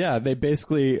 So yeah, they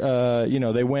basically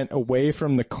they went away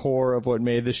from the core of what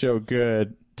made the show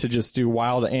good to just do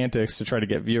wild antics to try to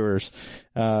get viewers,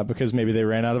 because maybe they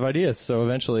ran out of ideas. So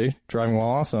eventually, Driving While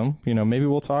Awesome, maybe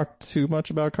we'll talk too much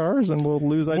about cars and we'll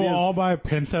lose ideas. We'll all buy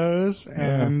Pintos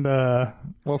and,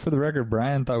 well, for the record,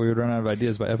 Brian thought we would run out of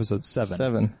ideas by episode 7.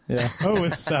 7, yeah. Oh,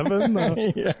 it's 7?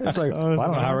 Yeah. It's like, I don't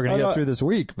know how we're going to get through this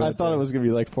week. But I thought it was going to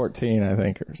be like 14, I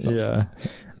think, or something. Yeah.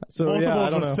 So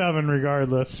multiples of 7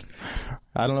 regardless.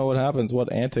 I don't know what happens,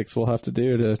 what antics we'll have to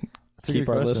do to keep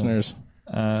our listeners.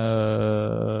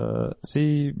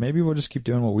 See, maybe we'll just keep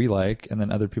doing what we like, and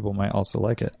then other people might also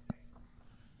like it.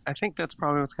 I think that's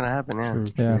probably what's going to happen, yeah.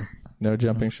 True. Yeah. No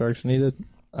jumping sharks needed.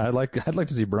 I'd like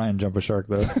to see Brian jump a shark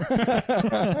though.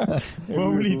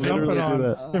 What would he jump it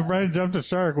on? If Brian jumped a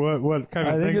shark, what kind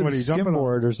of thing would he jump it on?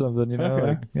 Skimboard or something, you know? Okay.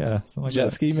 Like, yeah, something like Jet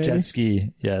that. ski, maybe? Jet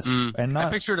ski, yes. And I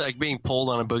not pictured like being pulled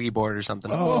on a boogie board or something.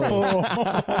 a one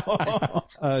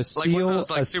of those,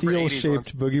 like, super 80s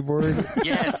seal-shaped boogie board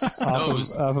Yes,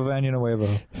 those. off of Año Nuevo.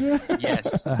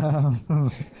 Yes.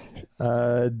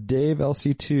 Dave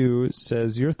LC2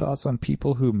 says, your thoughts on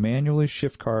people who manually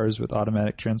shift cars with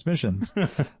automatic transmissions.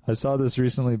 I saw this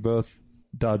recently, both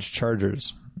Dodge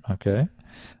Chargers. Okay.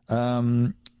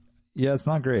 Yeah, it's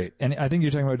not great. And I think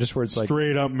you're talking about just where it's like,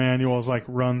 Straight up manuals, like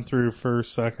run through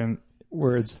first, second,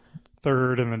 where it's,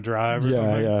 third, and then drive. Or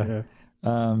Yeah,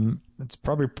 something. it's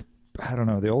probably, I don't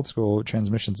know, the old school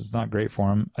transmissions is not great for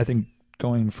them. I think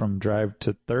going from drive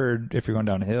to third, if you're going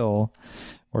downhill,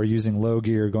 or using low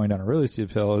gear going down a really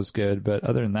steep hill is good, but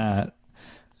other than that,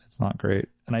 it's not great.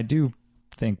 And I do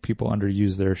think people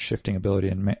underuse their shifting ability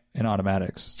in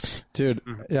automatics. Dude,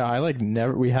 yeah, I like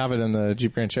never. We have it in the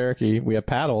Jeep Grand Cherokee. We have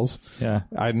paddles. Yeah.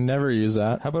 I never use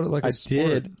that. How about like a I sport?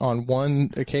 did on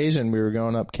one occasion. We were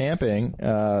going up camping,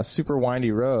 super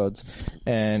windy roads,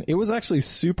 and it was actually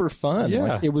super fun. Yeah.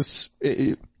 Like, it was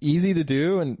easy to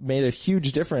do and made a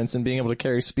huge difference in being able to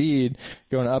carry speed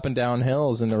going up and down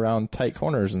hills and around tight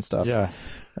corners and stuff. Yeah.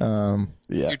 Yeah.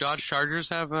 Do Dodge Chargers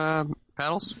have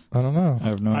paddles? I don't know. I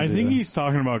have no I idea. think he's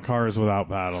talking about cars without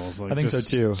paddles. Like I think just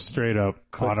so, too. Straight up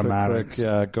Click, automatics. click,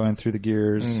 yeah, going through the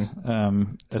gears. It's a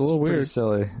little pretty weird.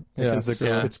 silly. Yeah, Because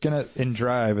yeah. it's gonna, in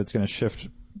drive, it's gonna shift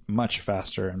much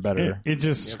faster and better. It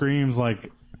just screams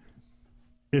like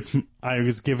I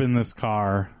was given this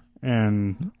car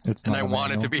and It's And not I a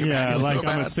want it to manual. be yeah, manual like so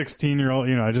I'm a bad. 16-year-old,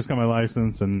 I just got my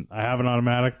license and I have an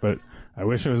automatic, but I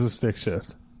wish it was a stick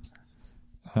shift.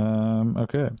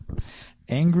 Okay.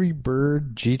 Angry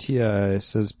Bird GTI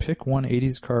says pick one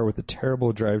 80s car with a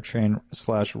terrible drivetrain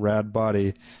 / rad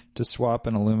body to swap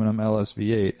an aluminum LS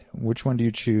V8. Which one do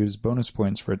you choose? Bonus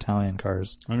points for Italian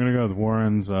cars. I'm going to go with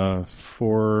Warren's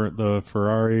for the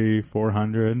Ferrari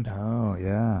 400 Oh,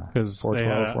 yeah. because they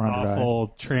had an 400i.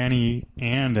 awful tranny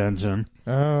and engine.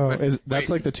 Oh, Wait, that's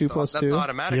like the 2+2? That's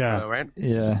automatic Yeah. though, right?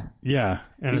 Yeah. Yeah,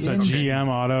 and it's a engine. GM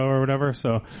auto or whatever,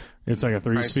 so it's like a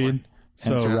 3-speed. And it's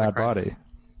a So, rad Chrysler. body.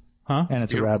 huh? And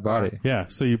it's a Beautiful rad car. body. Yeah,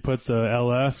 so you put the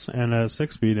LS and a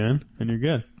 6-speed in, and you're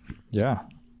good. Yeah.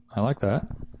 I like that.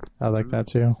 I like that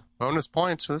too. Bonus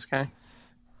points for this guy.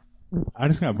 I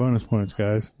just got bonus points,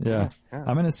 guys. Yeah.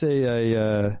 I'm going to say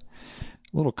a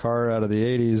little car out of the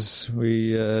 80s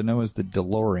we know as the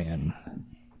DeLorean.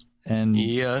 And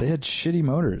Yeah. they had shitty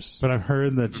motors. But I've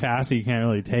heard the chassis can't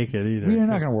really take it either. We're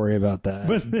not going to worry about that.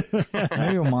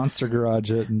 Maybe we'll monster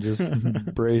garage it and just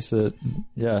brace it.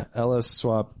 Yeah, LS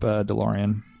swap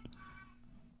DeLorean.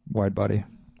 Wide body.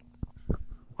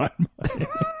 Or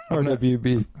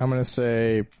WB. I'm going to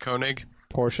say Koenig.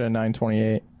 Porsche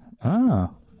 928. Ah.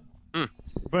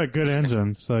 But good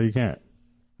engine, so you can't.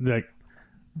 Like,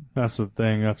 that's the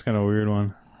thing. That's kind of a weird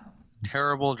one.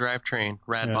 Terrible drivetrain.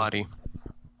 Rad Yeah. body.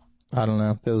 I don't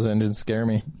know. Those engines scare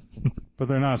me. But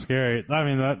they're not scary. I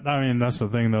mean, that's the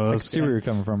thing, though. I Those, see where you're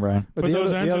coming from, Brian. but the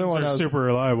those other- the other engines one are I was- super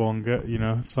reliable and good.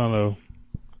 It's not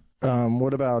a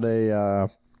What about a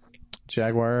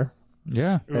Jaguar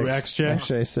Yeah. XJ.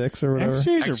 XJ6 or whatever?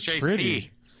 XJs are XJC.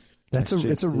 pretty.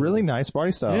 It's a really nice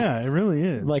body style. Yeah, it really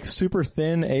is. Like super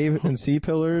thin A and C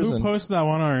pillars. Who and posted that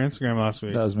one on our Instagram last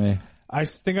week? That was me. I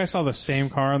think I saw the same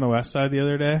car on the west side the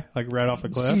other day, like right off the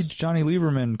See, cliffs. Johnny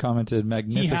Lieberman commented,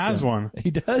 magnificent. He has one.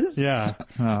 He does? Yeah.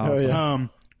 Oh, awesome.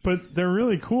 But they're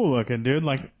really cool looking, dude.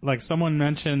 Like someone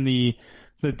mentioned the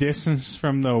distance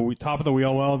from the top of the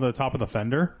wheel well to the top of the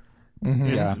fender.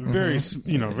 It's very,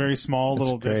 very small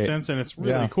little great. distance, and it's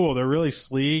really Yeah. cool. They're really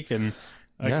sleek, and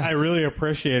like, Yeah. I really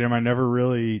appreciate them. I never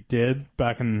really did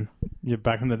back in the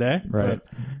day. Right. But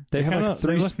They have kinda- like they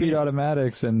look 3-speed neat.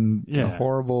 automatics and Yeah.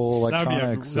 horrible That'd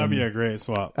electronics. be a and- great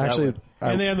swap. Actually,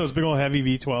 And they had those big old heavy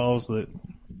V12s that.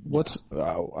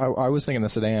 I was thinking the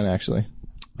sedan actually,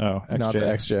 Oh, XJ. not the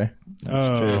XJ.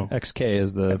 Oh, XK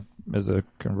is a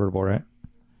convertible, right?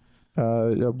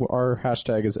 Our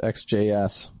hashtag is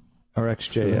XJS Or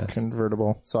XJ.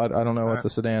 convertible. So I don't know what the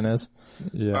sedan is.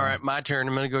 Yeah. All right, my turn.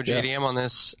 I'm going to go JDM on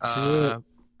this.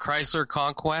 Chrysler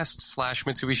Conquest /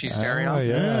 Mitsubishi Stereo. Oh,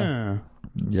 yeah. yeah.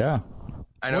 Yeah.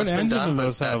 I know What it's been engine done, do but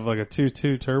those have? Like a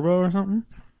 2.2 turbo or something?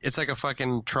 it's like a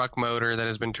fucking truck motor that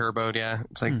has been turboed. Yeah,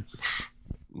 it's like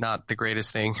not the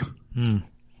greatest thing.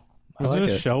 Was like it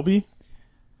a it. Shelby?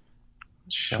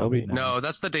 Shelby, no. No,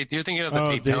 that's the You're thinking of the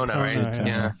Oh, Daytona, Daytona, right?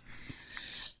 yeah.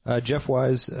 Yeah. Jeff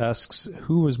Wise asks,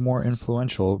 who was more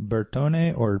influential,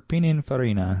 Bertone or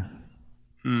Pininfarina?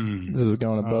 Hmm. This is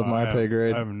going above my pay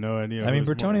grade. I have no idea. I mean,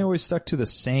 Who's Bertone more- always stuck to the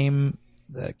same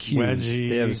cues. Wedgy,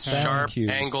 They have sound Sharp, cues.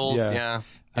 angled, yeah.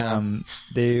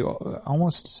 They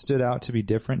almost stood out to be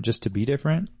different, just to be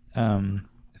different.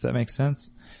 If that makes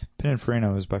sense.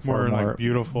 Pininfarina was by far More, more like,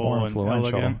 beautiful more and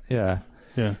influential. elegant. Yeah.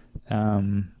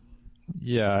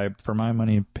 Yeah. For my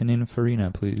money,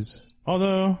 Pininfarina, please.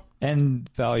 Although, And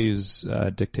values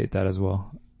dictate that as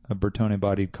well. A Bertone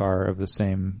bodied car of the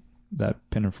same that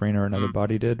Pininfarina or another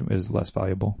body did is less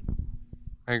valuable.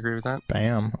 I agree with that.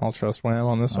 Bam. I'll trust Wham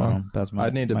on this one. That's my.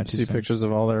 I'd need my to two see cents. pictures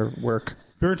of all their work.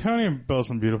 Bertone built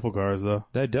some beautiful cars, though.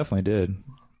 They definitely did,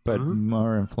 but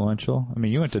more influential. I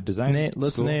mean, you went to design.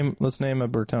 Let's school. name a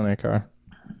Bertone car.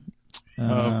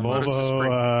 Lotus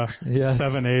Volvo yes.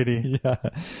 780. Yeah,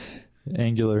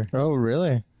 angular. Oh,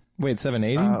 really? Wait,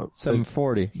 780?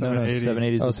 740. No,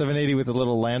 780. Oh, 780 with a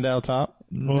little Landau top?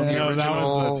 Well, The no, that was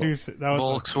the original that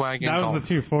was Volkswagen that was Golf. the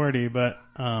 240, but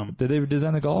Did they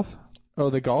design the Golf? Oh,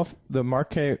 the Golf? The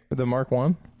Mark K? The Mark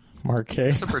 1? Mark K?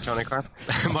 It's a Bertone car.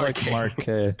 Mark. Mark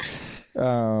K.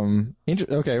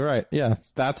 Okay, right. Yeah,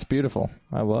 that's beautiful.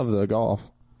 I love the Golf.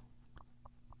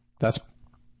 That's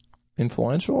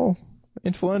influential?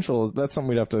 That's something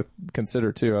we'd have to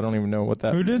consider, too. I don't even know what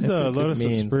that who did the it Lotus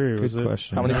means. Esprit? Was Good it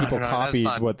question. How many No, people no, that's copied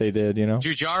not- what they did, you know?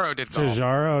 Giugiaro did golf.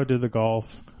 Giugiaro did the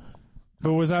Golf.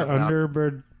 But was that Come out. under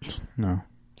Bird? No.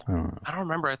 I don't know. I don't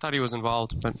remember. I thought he was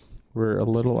involved, but We're a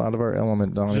little out of our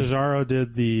element, Donnie. Giugiaro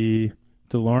did the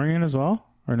DeLorean as well?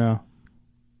 Or no?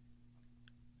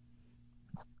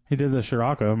 He did the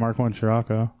Scirocco, Mark 1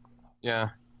 Scirocco. yeah.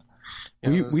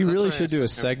 We that's really what I should do a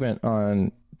assumed. segment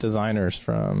on designers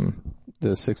from the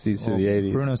 60s to the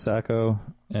 80s. Bruno Sacco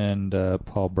and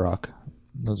Paul Brock.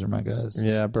 Those are my guys.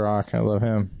 Yeah, Brock. I love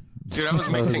him. Dude, I was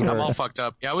mixing. I'm were- all fucked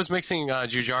up. Yeah, I was mixing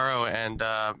Giugiaro and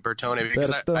Bertone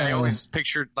because I Bertone. always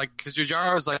pictured because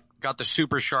Giugiaro's like got the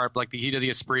super sharp, like he did the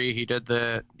Esprit, he did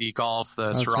the Golf, the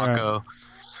That's Scirocco,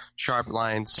 sharp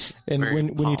lines. And Very when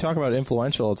you polished. talk about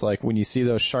influential, it's like when you see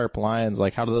those sharp lines,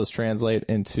 like how do those translate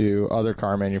into other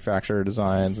car manufacturer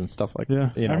designs and stuff like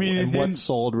Yeah. that? You know, I mean, it and what didn't-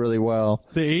 sold really well.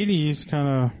 The 80s kind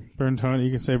of, Bertone,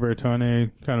 you could say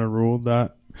Bertone kind of ruled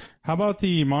that. How about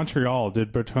the Montreal?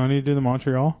 Did Bertone do the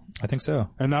Montreal? I think so.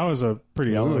 And that was a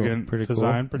pretty elegant pretty cool.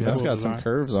 design. Pretty That's cool got design. some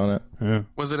curves on it. Yeah.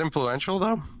 Was it influential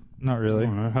though? Not really. I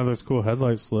don't know, how those cool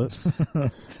headlight slits. He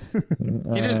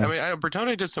did. I mean,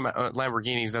 Bertone did some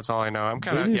Lamborghinis. That's all I know. I'm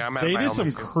kind of I'm at They my did some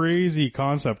element, too. crazy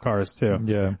concept cars too.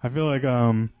 Yeah. I feel like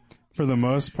for the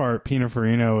most part,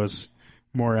 Pininfarina was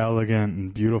more elegant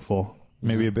and beautiful.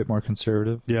 Maybe a bit more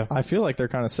conservative. Yeah. I feel like they're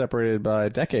kind of separated by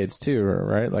decades too,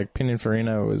 right? Like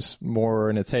Pininfarina was more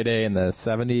in its heyday in the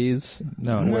 70s.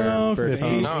 No, No, where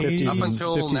 50s, No, up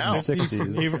until 50s now. and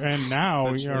 60s. And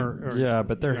now, Yeah,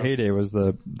 but their heyday was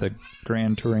the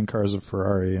grand touring cars of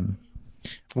Ferrari and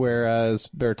Whereas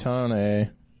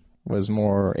Bertone was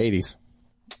more 80s.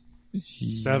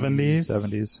 70s.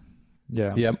 70s.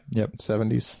 Yeah. Yep. Yep.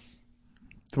 70s.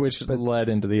 Which led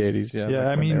into the 80s, yeah. Yeah, back I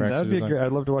when they mean, were that'd actually be designed. great.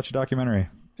 I'd love to watch a documentary.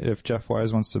 If Jeff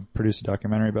Wise wants to produce a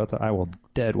documentary about that, I will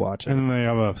dead watch it. And then they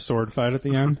have a sword fight at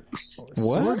the end.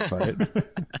 Sword fight.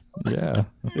 Yeah.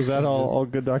 Is that all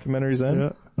good documentaries then?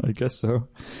 Yeah, I guess so.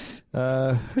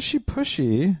 Hushy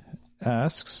Pushy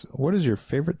asks, what is your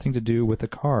favorite thing to do with a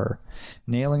car?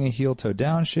 Nailing a heel-toe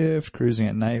downshift, cruising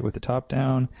at night with the top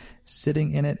down,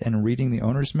 sitting in it and reading the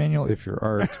owner's manual if you're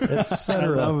art,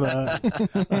 etc. I love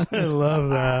that. I love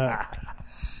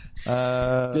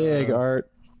that. Dig, Art.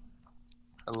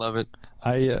 I love it.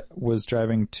 I was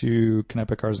driving to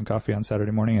Canepa Cars and Coffee on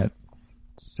Saturday morning at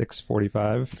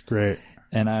 6:45. It's great.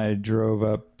 And I drove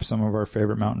up some of our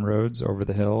favorite mountain roads over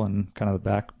the hill and kind of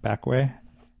the back way.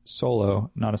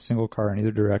 Solo, not a single car in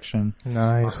either direction.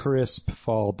 Nice. Crisp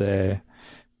fall day.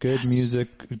 Good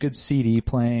music, good CD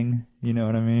playing, you know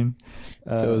what I mean?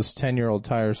 Those 10-year-old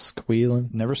tires squealing.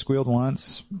 Never squealed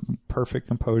once. Perfect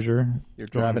composure. You're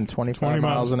driving 25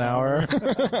 miles an hour.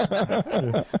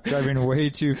 Driving way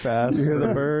too fast. You hear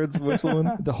the birds whistling.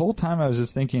 The whole time I was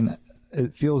just thinking,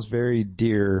 it feels very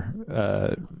dear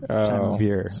time of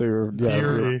year. So you're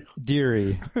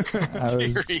Deary. I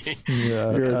was,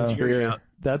 yeah, Deary out.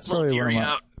 that's Little probably one of deary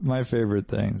out. my favorite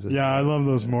things. It's Yeah, I love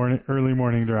those early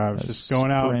morning drives. Just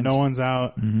going out, sprint. no one's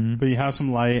out, but you have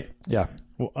some light. yeah,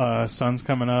 Sun's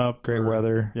coming up. great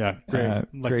weather. Yeah, great.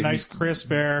 Like great- nice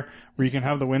crisp air where you can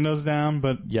have the windows down,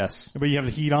 but Yes. you have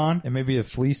the heat on. And maybe a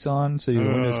fleece on so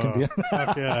your windows can be.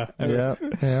 Fuck yeah. yeah.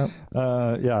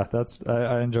 Yeah,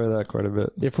 I enjoy that quite a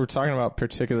bit. If we're talking about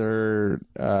particular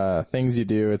things you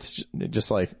do, it's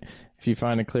just like if you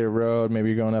find a clear road, maybe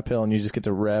you're going uphill and you just get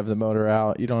to rev the motor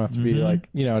out. You don't have to be like,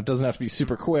 it doesn't have to be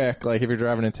super quick, like if you're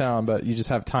driving in town, but you just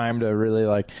have time to really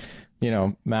like,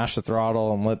 mash the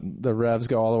throttle and let the revs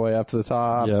go all the way up to the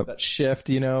top. Yep. That shift,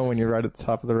 when you're right at the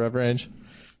top of the rev range.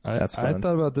 That's fun. I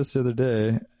thought about this the other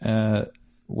day.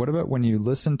 What about when you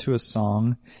listen to a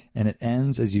song and it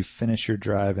ends as you finish your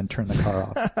drive and turn the car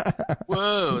off?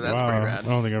 Whoa, that's pretty I rad.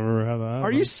 don't think I've ever had that.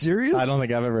 Are you serious? I don't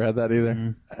think I've ever had that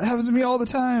either. It happens to me all the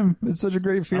time. It's such a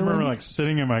great I feeling. remember like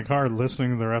sitting in my car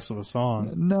listening to the rest of the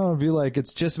song. No, it'd be like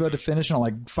it's just about to finish, and I'll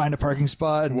like find a parking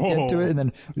spot and Whoa. get to it, and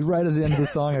then right as the end of the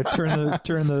song, I turn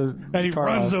the And he car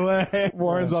runs off. away.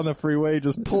 Warren's on the freeway,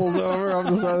 just pulls over off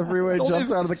the side of the freeway,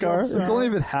 jumps out of the car. It's only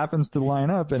if it happens to line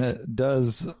up, and it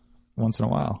does once in a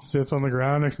while. Sits on the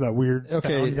ground next to that weird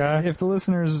sound guy. If the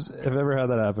listeners have ever had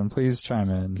that happen, please chime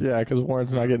in. Yeah, because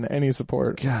Warren's not getting any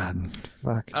support. God,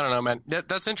 fuck. I don't know, man.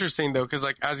 That's interesting though, because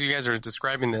like as you guys are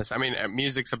describing this, I mean,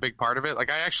 music's a big part of it. Like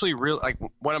I actually really like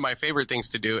one of my favorite things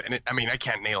to do, and I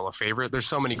can't nail a favorite. There's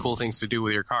so many cool things to do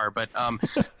with your car, but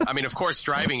I mean, of course,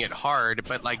 driving it hard,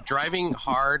 but like driving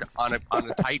hard on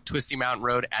a tight, twisty mountain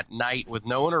road at night with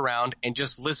no one around and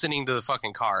just listening to the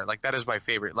fucking car, like that is my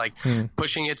favorite. Like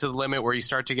pushing it to the limit where you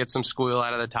start to get some squeal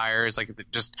out of the tires, like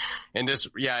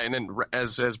and then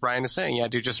as Brian is saying,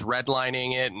 dude, just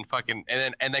redlining it and fucking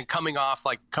and then coming off,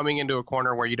 like coming into a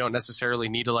corner where you don't necessarily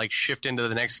need to like shift into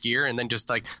the next gear, and then just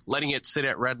like letting it sit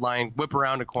at red line, whip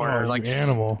around a corner, Oh, like you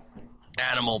animal.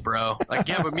 bro. Like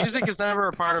but music is never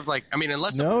a part of like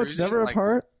unless No, I'm it's cruising, never like, a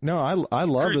part. No, I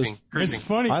love cruising, this. cruising. It's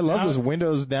funny. I love now, this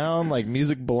windows down, like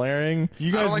music blaring. You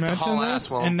I don't guys like to mentioned haul this,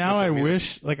 ass while and now I listening to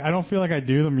wish, like, I don't feel like I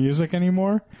do the music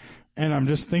anymore. And I'm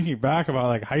just thinking back about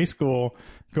like high school,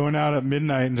 going out at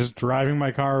midnight and just driving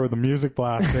my car with the music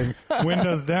blasting,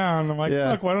 windows down. I'm like,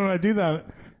 Yeah. fuck, why don't I do that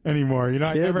anymore? I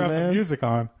Kids, never have the man. music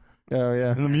on. Oh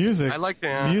yeah. And the music. I like the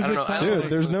I music. don't know, I don't Dude, know.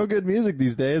 there's no good music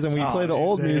these days, and when you Oh, play the these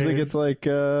old music, days. it's like,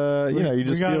 you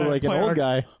just feel like an old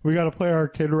guy. We got to play our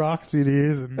Kid Rock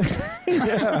CDs. And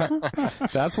Yeah.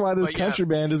 That's why this But yeah. country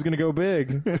band is going to go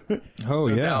big. Oh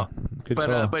yeah, doubt. good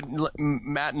But call.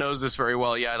 Matt knows this very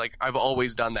well. Yeah, like I've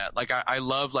always done that. Like I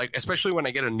love, like, especially when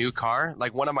I get a new car.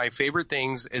 Like one of my favorite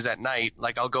things is at night.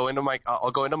 Like I'll go into my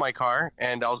car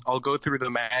and I'll go through the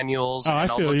manuals. Oh, I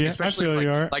and I'll feel look, you. I especially feel like,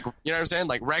 you, Art. like, you know what I'm saying?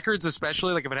 Like records,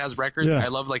 especially like if it has records. Yeah. I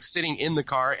love like sitting in the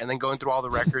car and then going through all the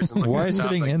records and looking Why at stuff.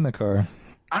 sitting Like, in the car?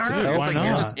 I don't know. Dude, It's why like you're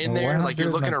not? just in Why there, not like do you're it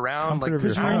in looking the around, like comfort of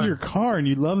Because your you're in car? your car and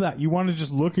you love that. You want to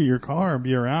just look at your car and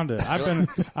be around it.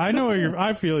 I know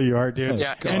I feel you are, dude.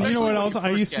 Yeah, And you especially know what when else you I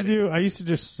first used to get do? I used to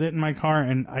just sit in my car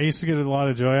and I used to get a lot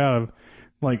of joy out of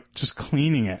like just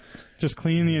cleaning it. Just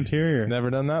cleaning the interior. Never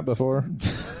done that before.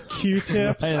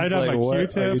 Q-tips. Ryan's I'd have like, my what are you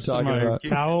Q-tips and talking my about?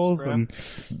 towels and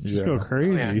just go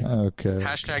crazy. Okay.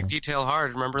 hashtag detail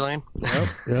hard. Remember, Lane?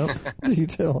 Yep.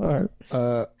 Detail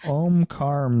art. Om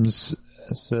Carms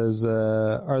says,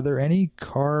 are there any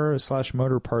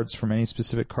car/motor parts from any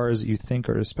specific cars that you think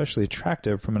are especially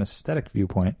attractive from an aesthetic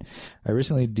viewpoint? I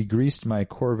recently degreased my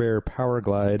Corvair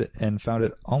Powerglide and found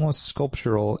it almost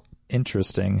sculptural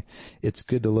interesting. It's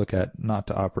good to look at, not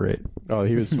to operate. Oh,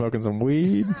 he was smoking some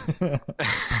weed.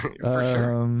 For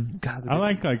sure. God, I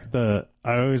like I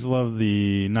always love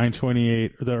the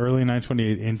 928, the early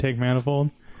 928 intake manifold.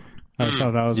 I just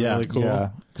thought that was really cool. Yeah.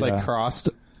 It's like crossed.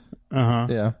 Uh-huh.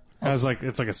 Yeah. It's like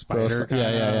a spider. Yeah,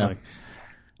 yeah, yeah. Like,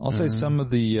 I'll say some of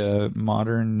the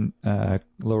modern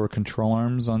lower control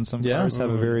arms on some Yeah. cars have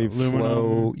a very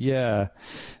Aluminum.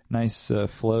 nice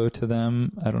flow to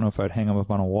them. I don't know if I'd hang them up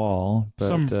on a wall, but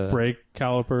some brake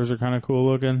calipers are kind of cool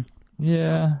looking.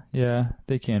 yeah,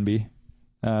 they can be.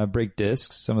 Brake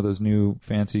discs, some of those new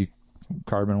fancy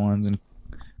carbon ones and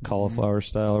cauliflower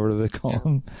style or whatever they call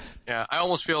them. Yeah, I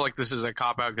almost feel like this is a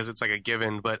cop out because it's like a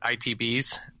given, but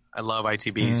ITBs. I love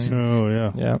ITBs. Oh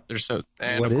yeah. Yeah. They're so,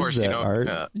 and What of is course, that, you know, Art?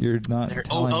 You're not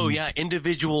telling... oh yeah,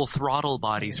 individual throttle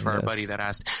bodies for our Yes. buddy that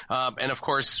asked. And of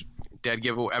course, dead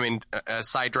giveaway. I mean,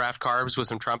 side draft carbs with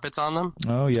some trumpets on them.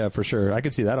 Oh yeah, for sure. I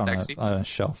could see that on Sexy. a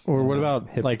shelf. Or what about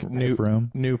Hip- like hip new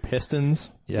room?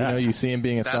 pistons? Yeah. You know, you see them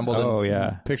being assembled. Oh, in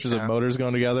yeah. Pictures Yeah. of motors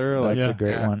going together. Like, That's Yeah. a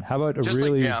great Yeah. one. How about a Just like-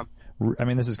 really? yeah. I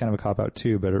mean, this is kind of a cop out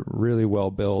too, but a really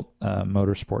well built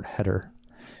motorsport header.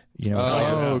 You know,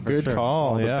 Oh, for good call,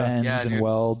 All the yeah. bends Yeah, and dude.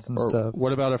 welds and or stuff.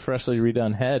 what about a freshly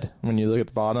redone head? When you look at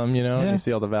the bottom, you know, and Yeah. you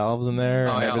see all the valves in there,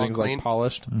 Oh, and yeah, all everything's clean. like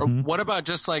polished. Or what about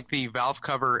just like the valve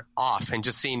cover off and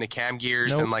just seeing the cam gears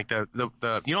Nope. and like the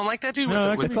you don't like that, dude? No,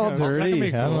 that with could It's all That can dirty. be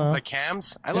I don't cool. know. the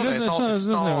cams. I It love it. doesn't, It's all, it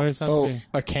doesn't always have to Oh, be.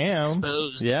 a cam.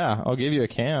 exposed. Yeah, I'll give you a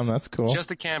cam. That's cool.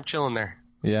 Just a cam chilling there.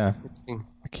 Yeah, It's,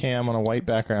 a cam on a white A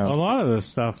background. lot of this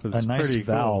stuff is A nice pretty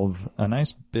valve. A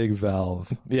nice big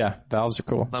valve. Yeah, valves are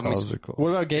cool. Let me Valves are cool. What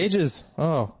about gauges?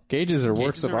 Oh, gauges are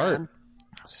works of art.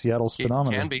 Seattle It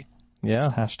speedometer. can be. Yeah.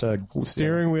 Hashtag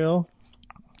Steering wheel.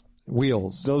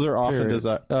 wheels. Those are often Period.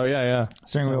 designed. Oh, yeah.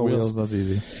 Steering wheel wheels. wheels. That's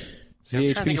easy. trying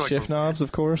to CHP think of, like, shift knobs,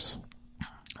 of course.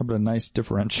 How about a nice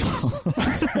differential?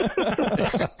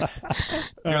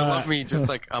 Dude, I love me just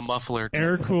like a muffler.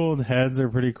 Air cooled heads are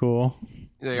pretty cool.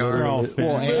 They They're are. all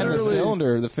Well, fin. and the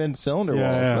cylinder, the fin cylinder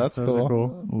walls. That's those cool. are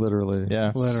cool. Literally.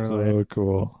 Yeah. Literally. So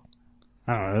cool.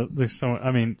 I don't know. There's so.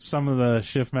 I mean, some of the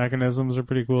shift mechanisms are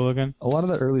pretty cool looking. A lot of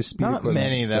the early speed Not equipment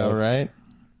many, stuff. though, right?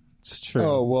 It's true.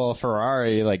 Oh, well,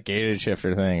 Ferrari, like gated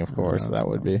shifter thing, of course. That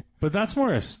would be. But that's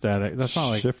more aesthetic. That's not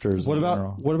like. shifters. What in about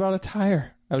general. what about a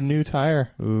tire? A new tire.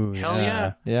 Ooh, Hell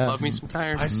yeah. Yeah. Love me some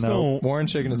tires. I still. Warren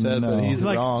shaking his head, No. but he's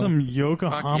Like wrong. some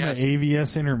Yokohama Fuck yes.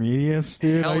 AVS intermediates,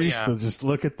 dude. Hell I used yeah. to just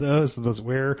look at those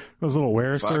little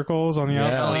wear Fuck. circles on the Yeah.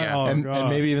 outside. yeah. Oh, and God.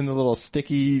 maybe even the little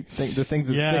sticky thing, the things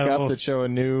that Yeah, stick the up little that show a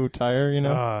new tire, you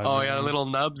know? God, Oh man. yeah, the little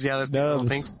nubs. Yeah, that's the little Nubs.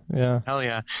 things. Yeah. Hell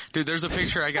yeah, dude. There's a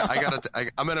picture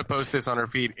I'm gonna post this on our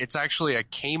feed. It's actually a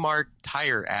Kmart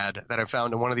tire ad that I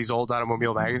found in one of these old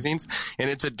automobile magazines, and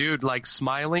it's a dude like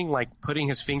smiling, like putting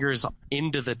his fingers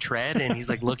into the tread, and he's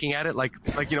like looking at it, like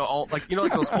like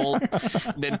those old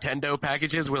Nintendo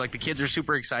packages where like the kids are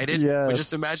super excited. Yes. But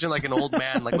just imagine like an old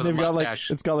man like And with a they've got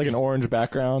mustache. it's got like an orange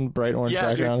background, bright orange Yeah,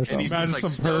 dude, background or and something. he's Imagine just,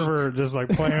 like, some stoked. pervert just like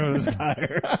playing with his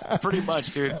tire. Pretty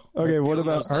much, dude. Okay, what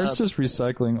about those Art's just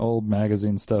recycling old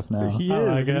magazine stuff now. He I is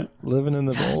like it. He's living in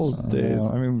the old days.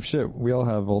 I mean, shit, we all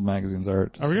have old magazines,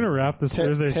 Art. Are we gonna wrap this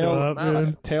Thursday show tails- up,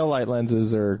 dude? Tail light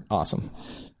lenses are awesome.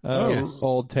 Yes.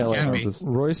 Old tail light Can be. lenses.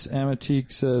 Royce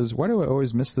Amatique says, why do I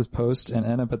always miss this post and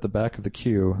end up at the back of the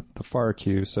queue, the far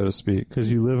queue, so to speak?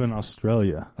 Because you live in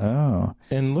Australia. Oh.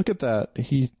 And look at that.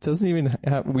 He doesn't even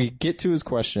have, we get to his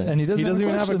question. And he doesn't have a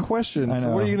even have a question. question. I So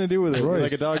know. what are you going to do with it? You're Royce.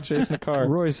 like a dog chasing a car.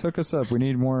 Royce, hook us up. We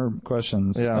need more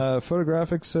questions. Yeah.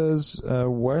 Photographic says,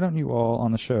 why don't you all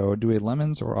on the show do a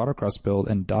Lemons or autocross build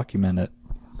and document it?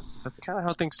 That's kind of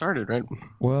how things started, right?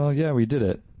 Well, yeah, we did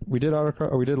it. We did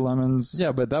autocross, or we did Lemons.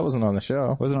 Yeah, but that wasn't on the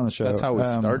show. Wasn't on the show. That's how we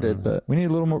started, but we need a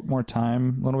little more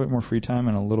time, a little bit more free time,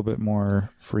 and a little bit more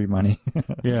free money.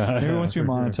 Yeah. Maybe once we for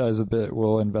sure. monetize a bit,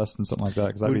 we'll invest in something like that,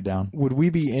 because I'd be down. would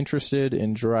we be interested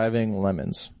in driving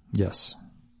Lemons? Yes.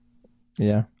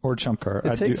 Yeah. Or Chump Car.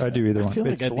 It takes- I do either I one. feel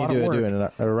like It's I'd a need lot to of do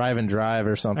work. an arrive and drive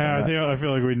or something. Yeah, I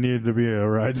feel like we need to be a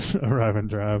arrive and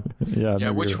drive. Yeah,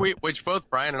 Yeah, maybe which both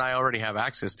Brian and I already have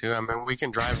access to. I mean, we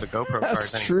can drive the GoPro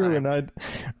cars. That's true, anytime.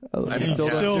 and I'm mean, still,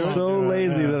 still so don't do it,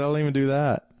 lazy yeah. that I don't even do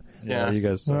that. Yeah, you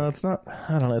guys. No, it's not.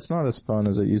 I don't know. It's not as fun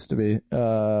as it used to be.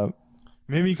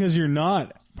 Maybe because you're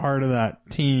not part of that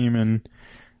team, and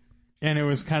it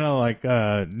was kind of like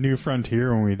New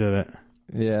Frontier when we did it.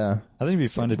 Yeah. I think it'd be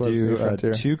fun to It was do New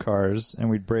Frontier. 2 cars, and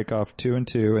we'd break off 2 and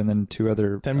 2, and then 2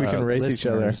 other. Then we can race each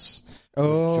other. listeners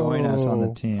Oh, join us on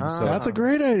the team. So That's a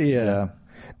great idea. yeah.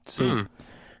 So,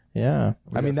 yeah.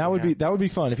 I mean, that would be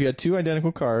fun if you had 2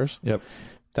 identical cars. Yep.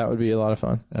 That would be a lot of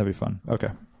fun. That'd be fun. Okay.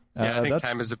 Yeah, I think that's-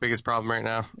 time is the biggest problem right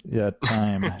now. Yeah,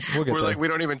 time. We'll get We're there. like, we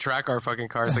don't even track our fucking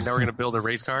cars. Like now we're gonna build a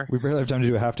race car. We barely have time to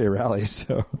do a half-day rally,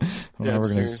 so I don't know Yeah, we're going to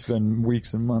serious. spend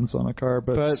weeks and months on a car.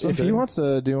 But But if someday- he wants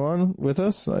to do one with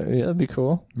us, yeah, that'd be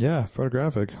cool. yeah,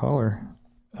 photographic, holler.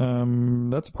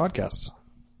 That's a podcast.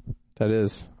 That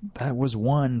is. That was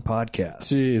one podcast.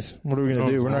 Jeez, what are we gonna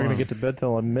Oh, do? We're not wow. gonna get to bed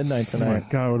till midnight Oh my tonight.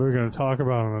 god, what are we going to talk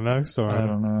about on the next one? I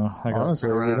don't know. Honestly,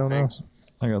 we Running don't know. things.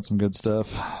 I got some good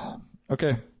stuff.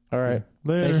 Okay, All right.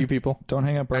 Later. Thank you, people. don't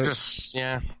hang up, I Bart.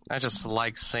 just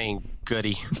like saying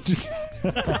goody.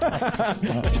 Tell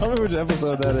me which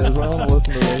episode that is. I want to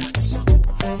listen to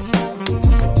this.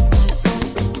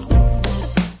 –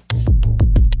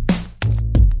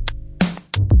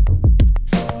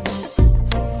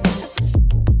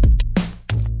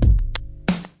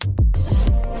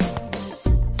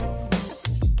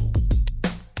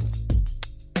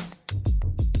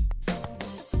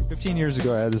 15 years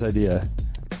ago, I had this idea.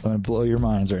 I'm going to blow your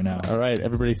minds right now. All right,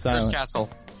 everybody First silent. Castle.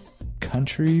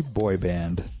 Country boy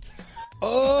band.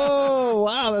 Oh,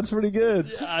 wow, that's pretty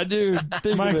good. Yeah, dude.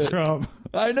 Think Mic of it. drop.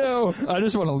 I know. I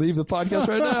just want to leave the podcast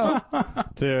right now.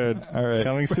 Dude, All right.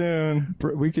 coming soon.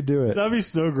 We could do it. That'd be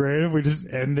so great if we just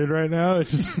ended right now. It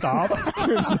just stopped.